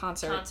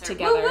concert.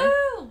 Together,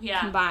 Woo-woo! Yeah.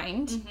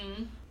 combined.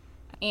 Mm-hmm.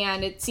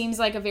 And it seems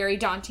like a very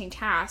daunting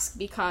task,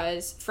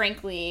 because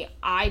frankly,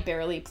 I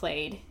barely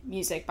played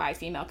music by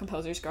female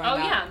composers growing Oh, up,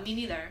 yeah, me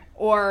neither.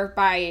 or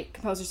by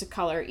composers of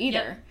color either.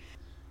 Yep.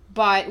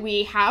 But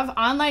we have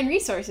online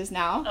resources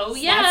now. Oh, so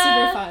yeah. that's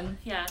super fun.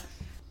 Yeah.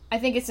 I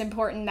think it's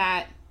important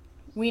that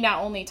we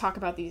not only talk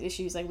about these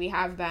issues like we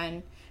have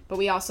been, but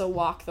we also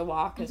walk the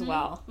walk as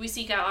well. We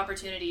seek out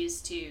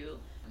opportunities to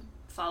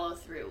follow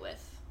through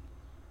with.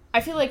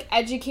 I feel like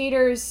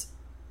educators,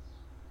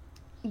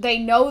 they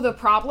know the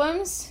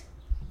problems,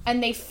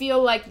 and they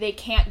feel like they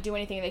can't do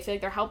anything. They feel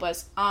like they're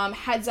helpless.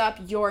 Heads up,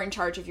 you're in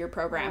charge of your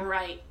program.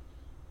 Right.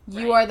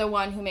 You are the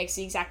one who makes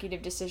the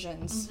executive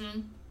decisions.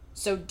 Mm-hmm.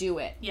 So do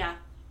it. Yeah.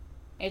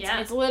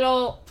 It's a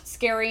little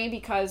scary,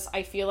 because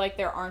I feel like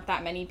there aren't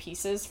that many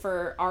pieces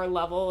for our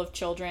level of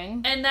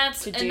children. And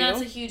that's to do.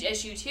 a huge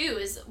issue too,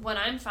 is what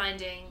I'm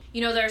finding.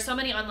 There are so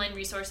many online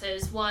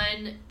resources.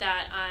 One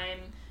that I'm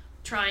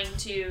trying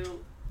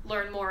to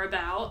learn more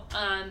about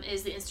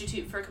is the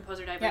Institute for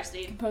Composer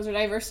Diversity. Yep.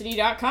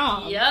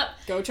 ComposerDiversity.com. Yep.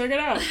 Go check it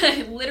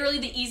out. Literally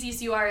the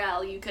easiest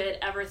URL you could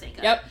ever think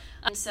of. Yep.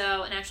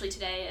 And actually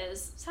today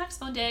is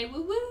Saxophone Day.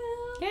 Woo woo.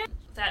 Yeah.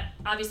 That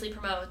obviously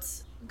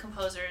promotes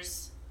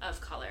composers of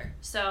color.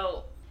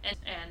 So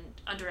and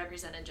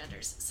underrepresented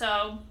genders.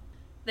 So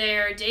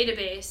their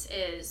database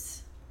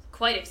is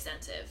quite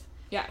extensive.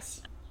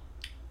 Yes.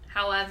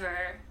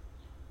 However,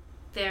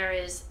 there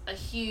is a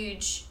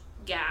huge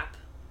gap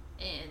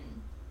in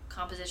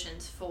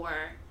compositions for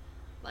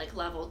like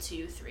level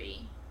 2,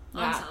 3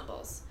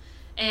 ensembles.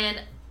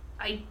 And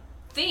I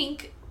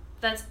think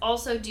that's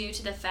also due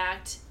to the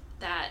fact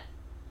that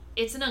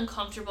it's an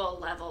uncomfortable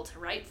level to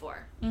write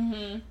for.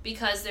 Mm-hmm.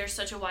 Because there's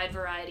such a wide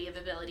variety of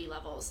ability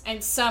levels.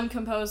 And some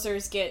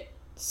composers get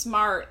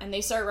smart and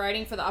they start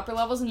writing for the upper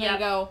levels and they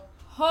go,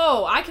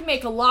 oh, I can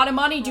make a lot of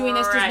money doing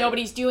this because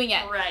nobody's doing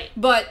it. Right.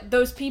 But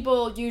those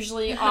people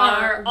usually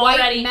are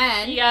white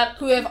men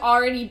who have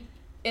already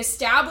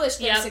established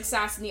their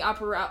success in the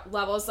upper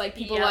levels, like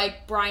people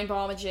like Brian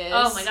Balmages.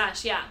 Oh my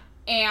gosh, yeah.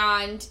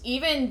 And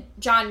even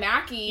John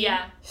Mackey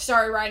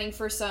started writing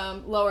for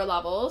some lower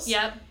levels.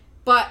 Yep.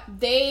 But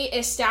they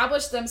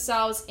established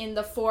themselves in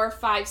the 4,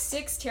 5,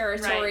 6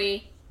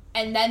 territory,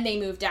 and then they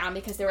moved down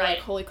because they were like,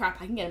 holy crap,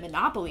 I can get a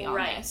monopoly on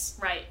this.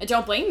 Right. I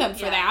don't blame them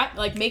for that.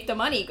 Like, make the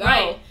money, go.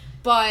 Right.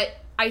 But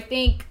I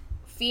think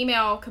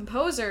female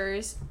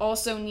composers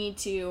also need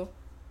to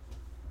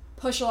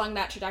push along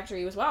that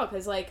trajectory as well,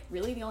 because, like,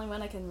 really the only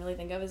one I can really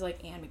think of is,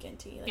 like, Anne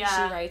McGinty. Like,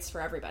 she writes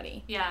for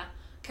everybody. Yeah.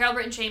 Carol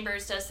Britton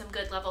Chambers does some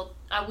good level...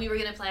 we were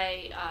going to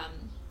play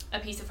a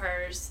piece of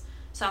hers,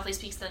 Softly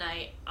Speaks the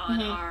Night,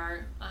 on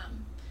our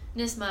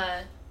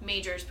NISMA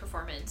Majors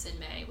performance in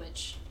May,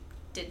 which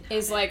didn't happen.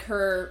 Is like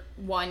her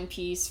one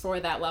piece for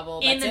that level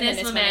that's in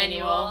the NISMA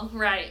manual.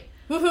 Right.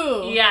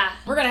 Woohoo! Yeah.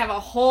 We're going to have a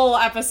whole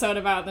episode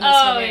about the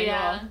NISMA manual.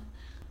 Yeah.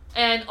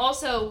 And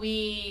also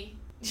we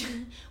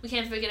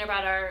can't forget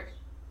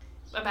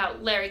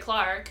about Larry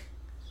Clark,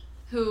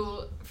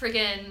 who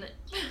friggin'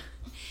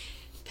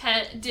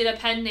 did a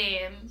pen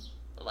name,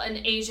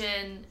 an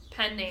Asian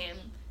pen name,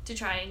 to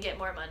try and get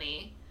more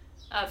money.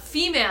 A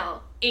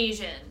female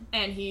Asian.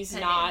 And he's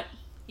not. Name.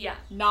 Yeah.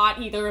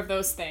 Not either of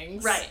those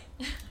things. Right.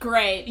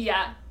 Great.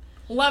 Yeah.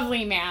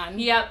 Lovely man.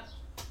 Yep.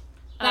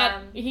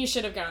 That he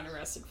should have gotten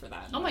arrested for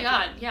that. Oh my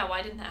god. Yeah,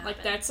 why didn't that happen?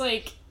 Like, that's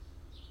like...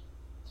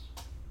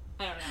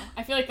 I don't know.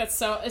 I feel like it's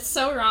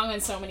so wrong on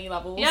so many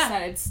levels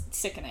that it's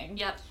sickening.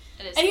 Yep.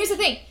 It is. And here's the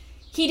thing.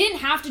 He didn't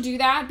have to do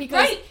that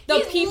because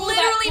the people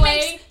that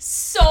play... makes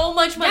so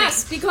much money.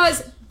 Yes,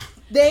 because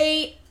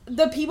the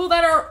people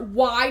that are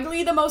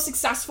widely the most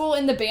successful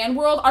in the band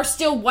world are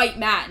still white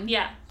men.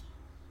 Yeah.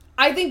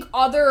 I think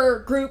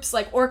other groups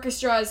like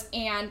orchestras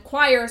and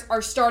choirs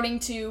are starting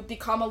to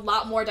become a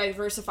lot more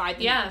diversified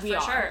than we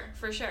are.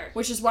 For sure.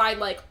 Which is why,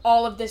 like,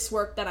 all of this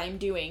work that I'm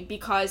doing,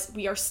 because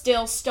we are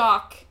still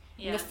stuck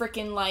in the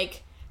freaking,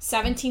 like,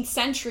 17th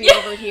century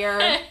over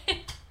here.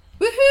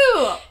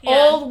 Woohoo!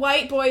 Yeah. Old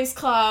white boys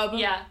club.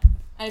 Yeah.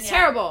 And it's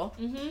terrible.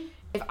 Mm-hmm.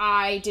 If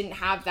I didn't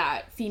have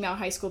that female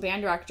high school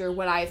band director,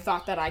 would I have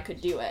thought that I could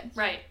do it?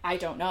 Right. I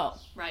don't know.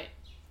 Right.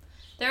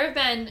 There have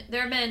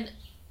been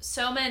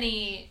so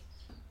many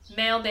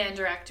male band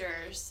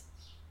directors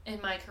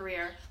in my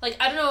career. Like,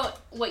 I don't know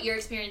what your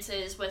experience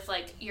is with,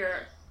 like,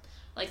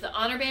 the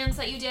honor bands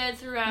that you did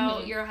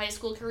throughout your high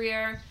school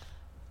career.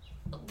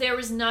 There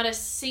was not a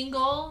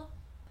single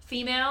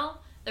female.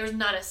 There was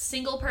not a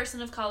single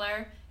person of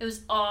color. It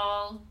was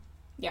all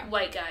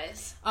white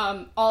guys.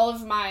 All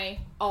of my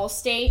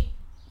all-state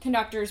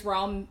conductors were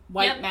all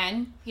white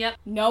men. Yep.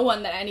 No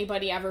one that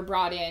anybody ever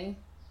brought in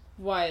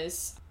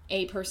was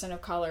a person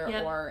of color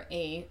or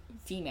a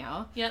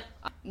female. Yep.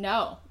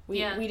 No, we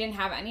didn't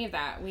have any of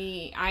that.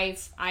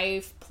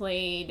 I've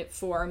played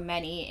for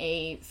many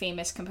a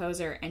famous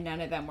composer, and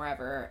none of them were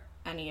ever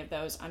any of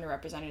those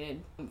underrepresented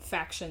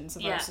factions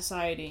of our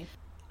society.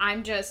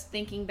 I'm just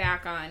thinking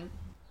back on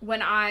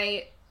when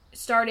I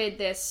started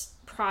this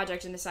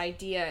project and this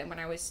idea, and when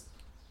I was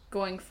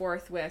going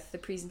forth with the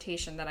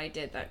presentation that I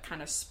did that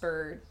kind of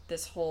spurred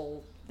this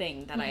whole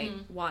thing that I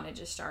wanted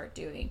to start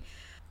doing.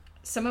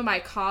 Some of my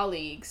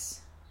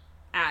colleagues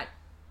at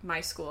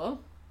my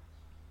school,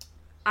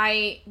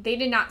 they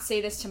did not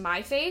say this to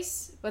my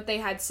face, but they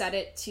had said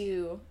it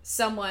to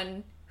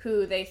someone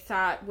who they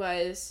thought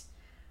was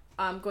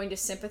going to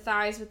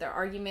sympathize with their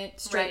argument,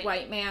 straight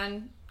white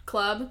man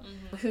club,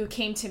 who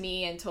came to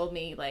me and told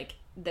me, like,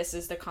 this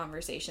is the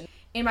conversation.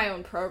 In my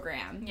own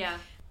program,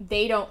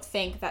 they don't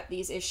think that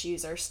these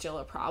issues are still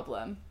a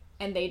problem,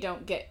 and they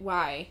don't get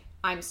why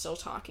I'm still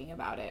talking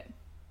about it.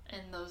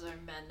 And those are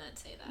men that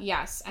say that.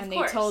 Yes, and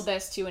they told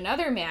this to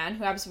another man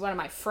who happens to be one of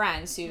my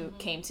friends who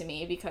came to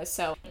me because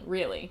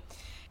really,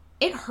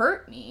 it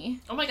hurt me.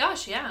 Oh my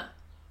gosh, yeah.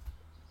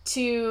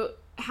 To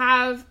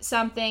have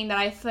something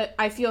that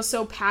I feel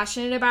so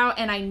passionate about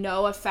and I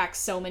know affects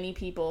so many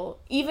people,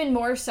 even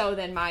more so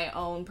than my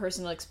own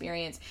personal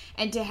experience,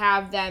 and to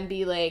have them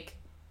be like,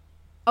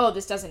 oh,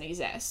 this doesn't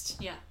exist.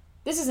 Yeah.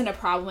 This isn't a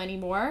problem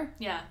anymore.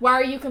 Yeah. Why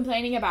are you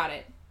complaining about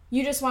it?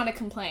 You just want to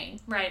complain.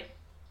 Right.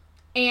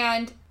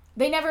 And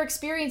they never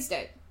experienced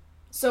it.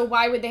 So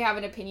why would they have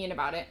an opinion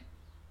about it?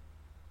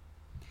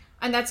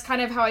 And that's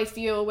kind of how I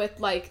feel with,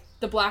 like,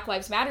 the Black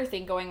Lives Matter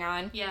thing going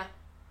on. Yeah.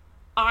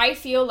 I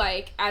feel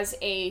like, as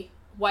a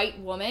white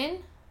woman,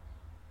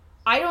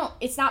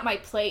 it's not my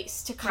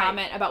place to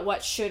comment about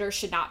what should or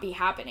should not be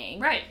happening.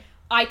 Right.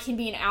 I can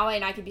be an ally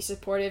and I can be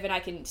supportive and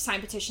I can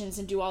sign petitions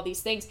and do all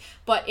these things,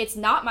 but it's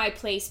not my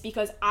place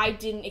because I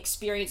didn't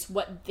experience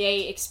what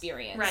they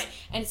experienced. Right.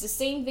 And it's the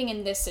same thing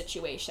in this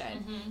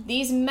situation. Mm-hmm.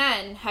 These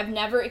men have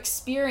never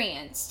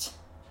experienced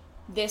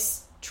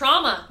this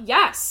trauma.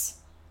 Yes.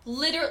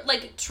 Literally,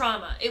 like,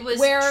 trauma. It was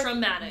where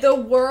traumatic. The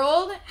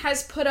world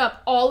has put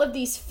up all of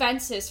these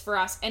fences for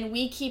us, and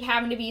we keep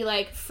having to be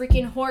like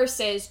freaking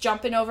horses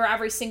jumping over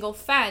every single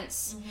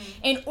fence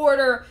in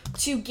order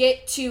to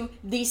get to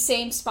the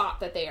same spot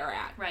that they are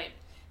at. Right.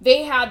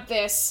 They had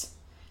this,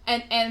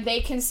 and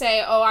they can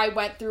say, oh, I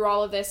went through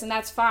all of this, and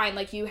that's fine.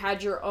 Like, you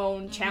had your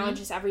own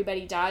challenges,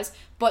 everybody does,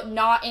 but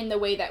not in the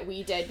way that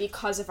we did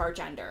because of our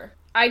gender.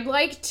 I'd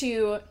like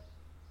to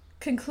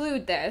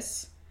conclude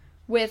this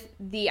with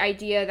the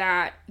idea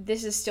that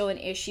this is still an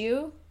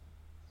issue.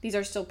 These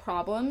are still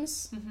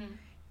problems.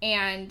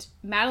 And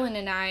Madeline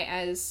and I,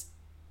 as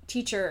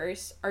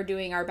teachers, are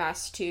doing our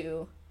best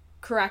to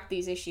correct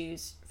these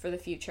issues for the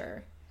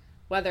future.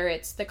 Whether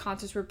it's the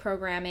concepts we're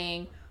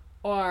programming,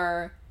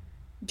 or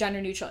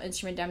gender-neutral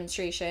instrument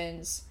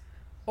demonstrations,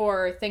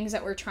 or things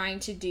that we're trying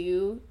to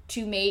do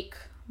to make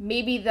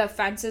maybe the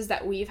fences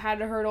that we've had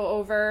to hurdle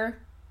over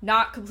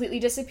not completely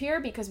disappear,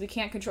 because we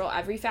can't control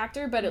every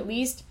factor, but at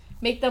least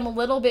make them a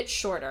little bit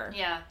shorter.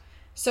 Yeah.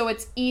 So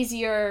it's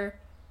easier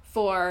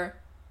for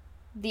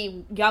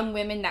the young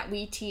women that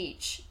we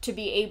teach to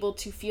be able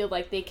to feel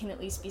like they can at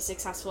least be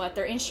successful at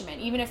their instrument,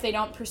 even if they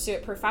don't pursue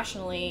it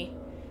professionally,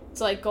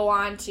 to like go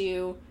on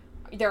to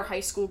their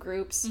high school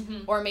groups,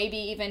 or maybe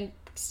even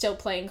still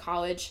play in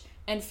college,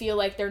 and feel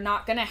like they're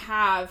not going to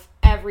have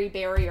every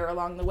barrier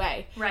along the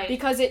way. Right.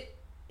 Because it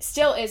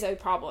still is a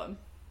problem.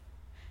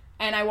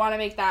 And I want to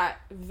make that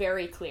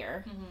very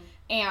clear.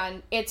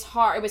 And it's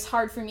hard. It was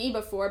hard for me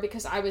before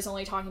because I was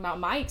only talking about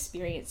my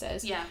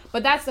experiences. Yeah.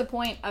 But that's the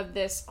point of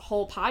this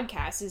whole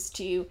podcast, is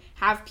to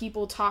have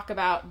people talk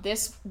about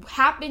this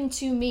happened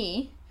to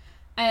me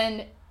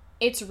and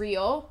it's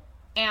real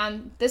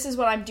and this is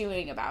what I'm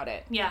doing about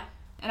it. Yeah.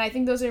 And I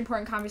think those are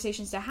important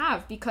conversations to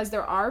have, because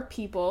there are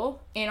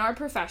people in our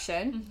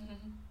profession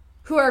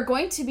who are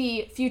going to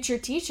be future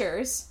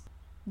teachers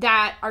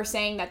that are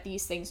saying that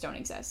these things don't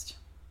exist,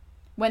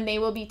 when they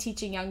will be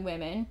teaching young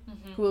women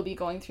who will be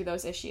going through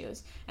those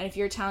issues. And if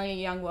you're telling a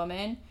young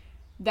woman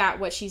that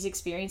what she's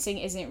experiencing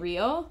isn't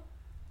real,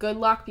 good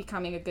luck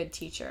becoming a good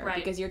teacher. Right.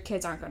 Because your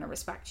kids aren't going to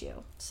respect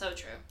you. So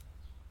true.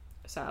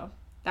 So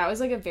that was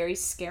like a very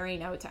scary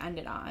note to end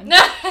it on.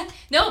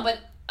 No, but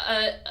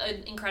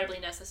an incredibly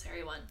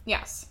necessary one.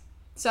 Yes.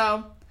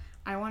 So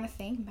I want to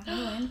thank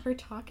Madeline for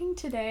talking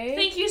today.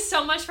 Thank you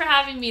so much for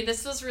having me.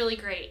 This was really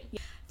great.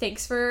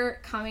 Thanks for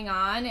coming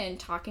on and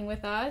talking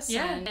with us.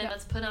 Yeah, and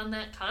let's put on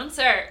that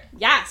concert.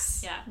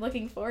 Yes. Yeah.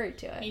 Looking forward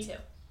to it. Me too.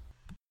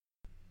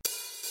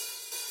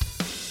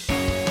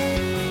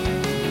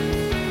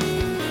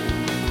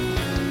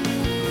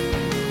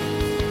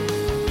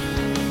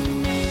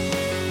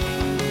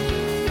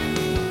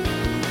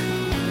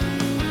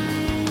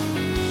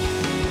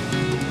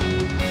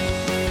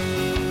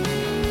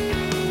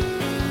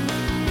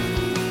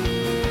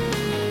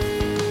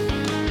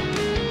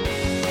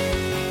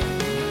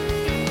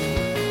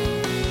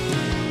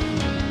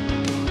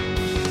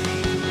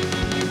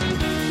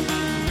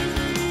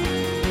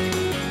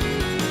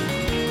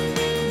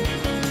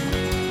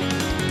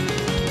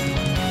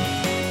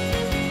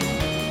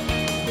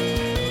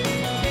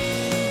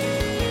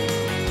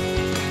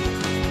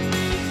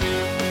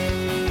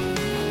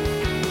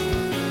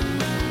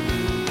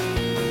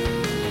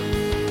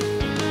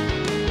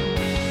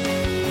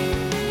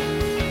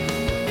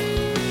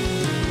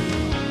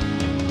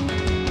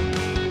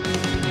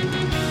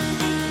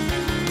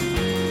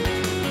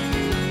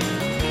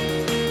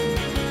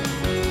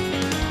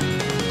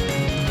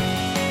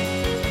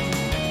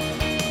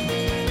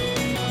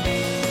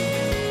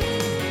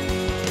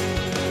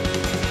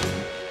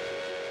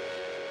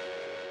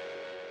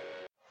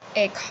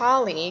 A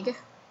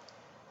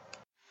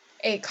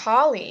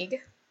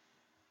colleague,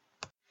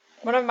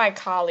 one of my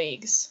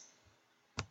colleagues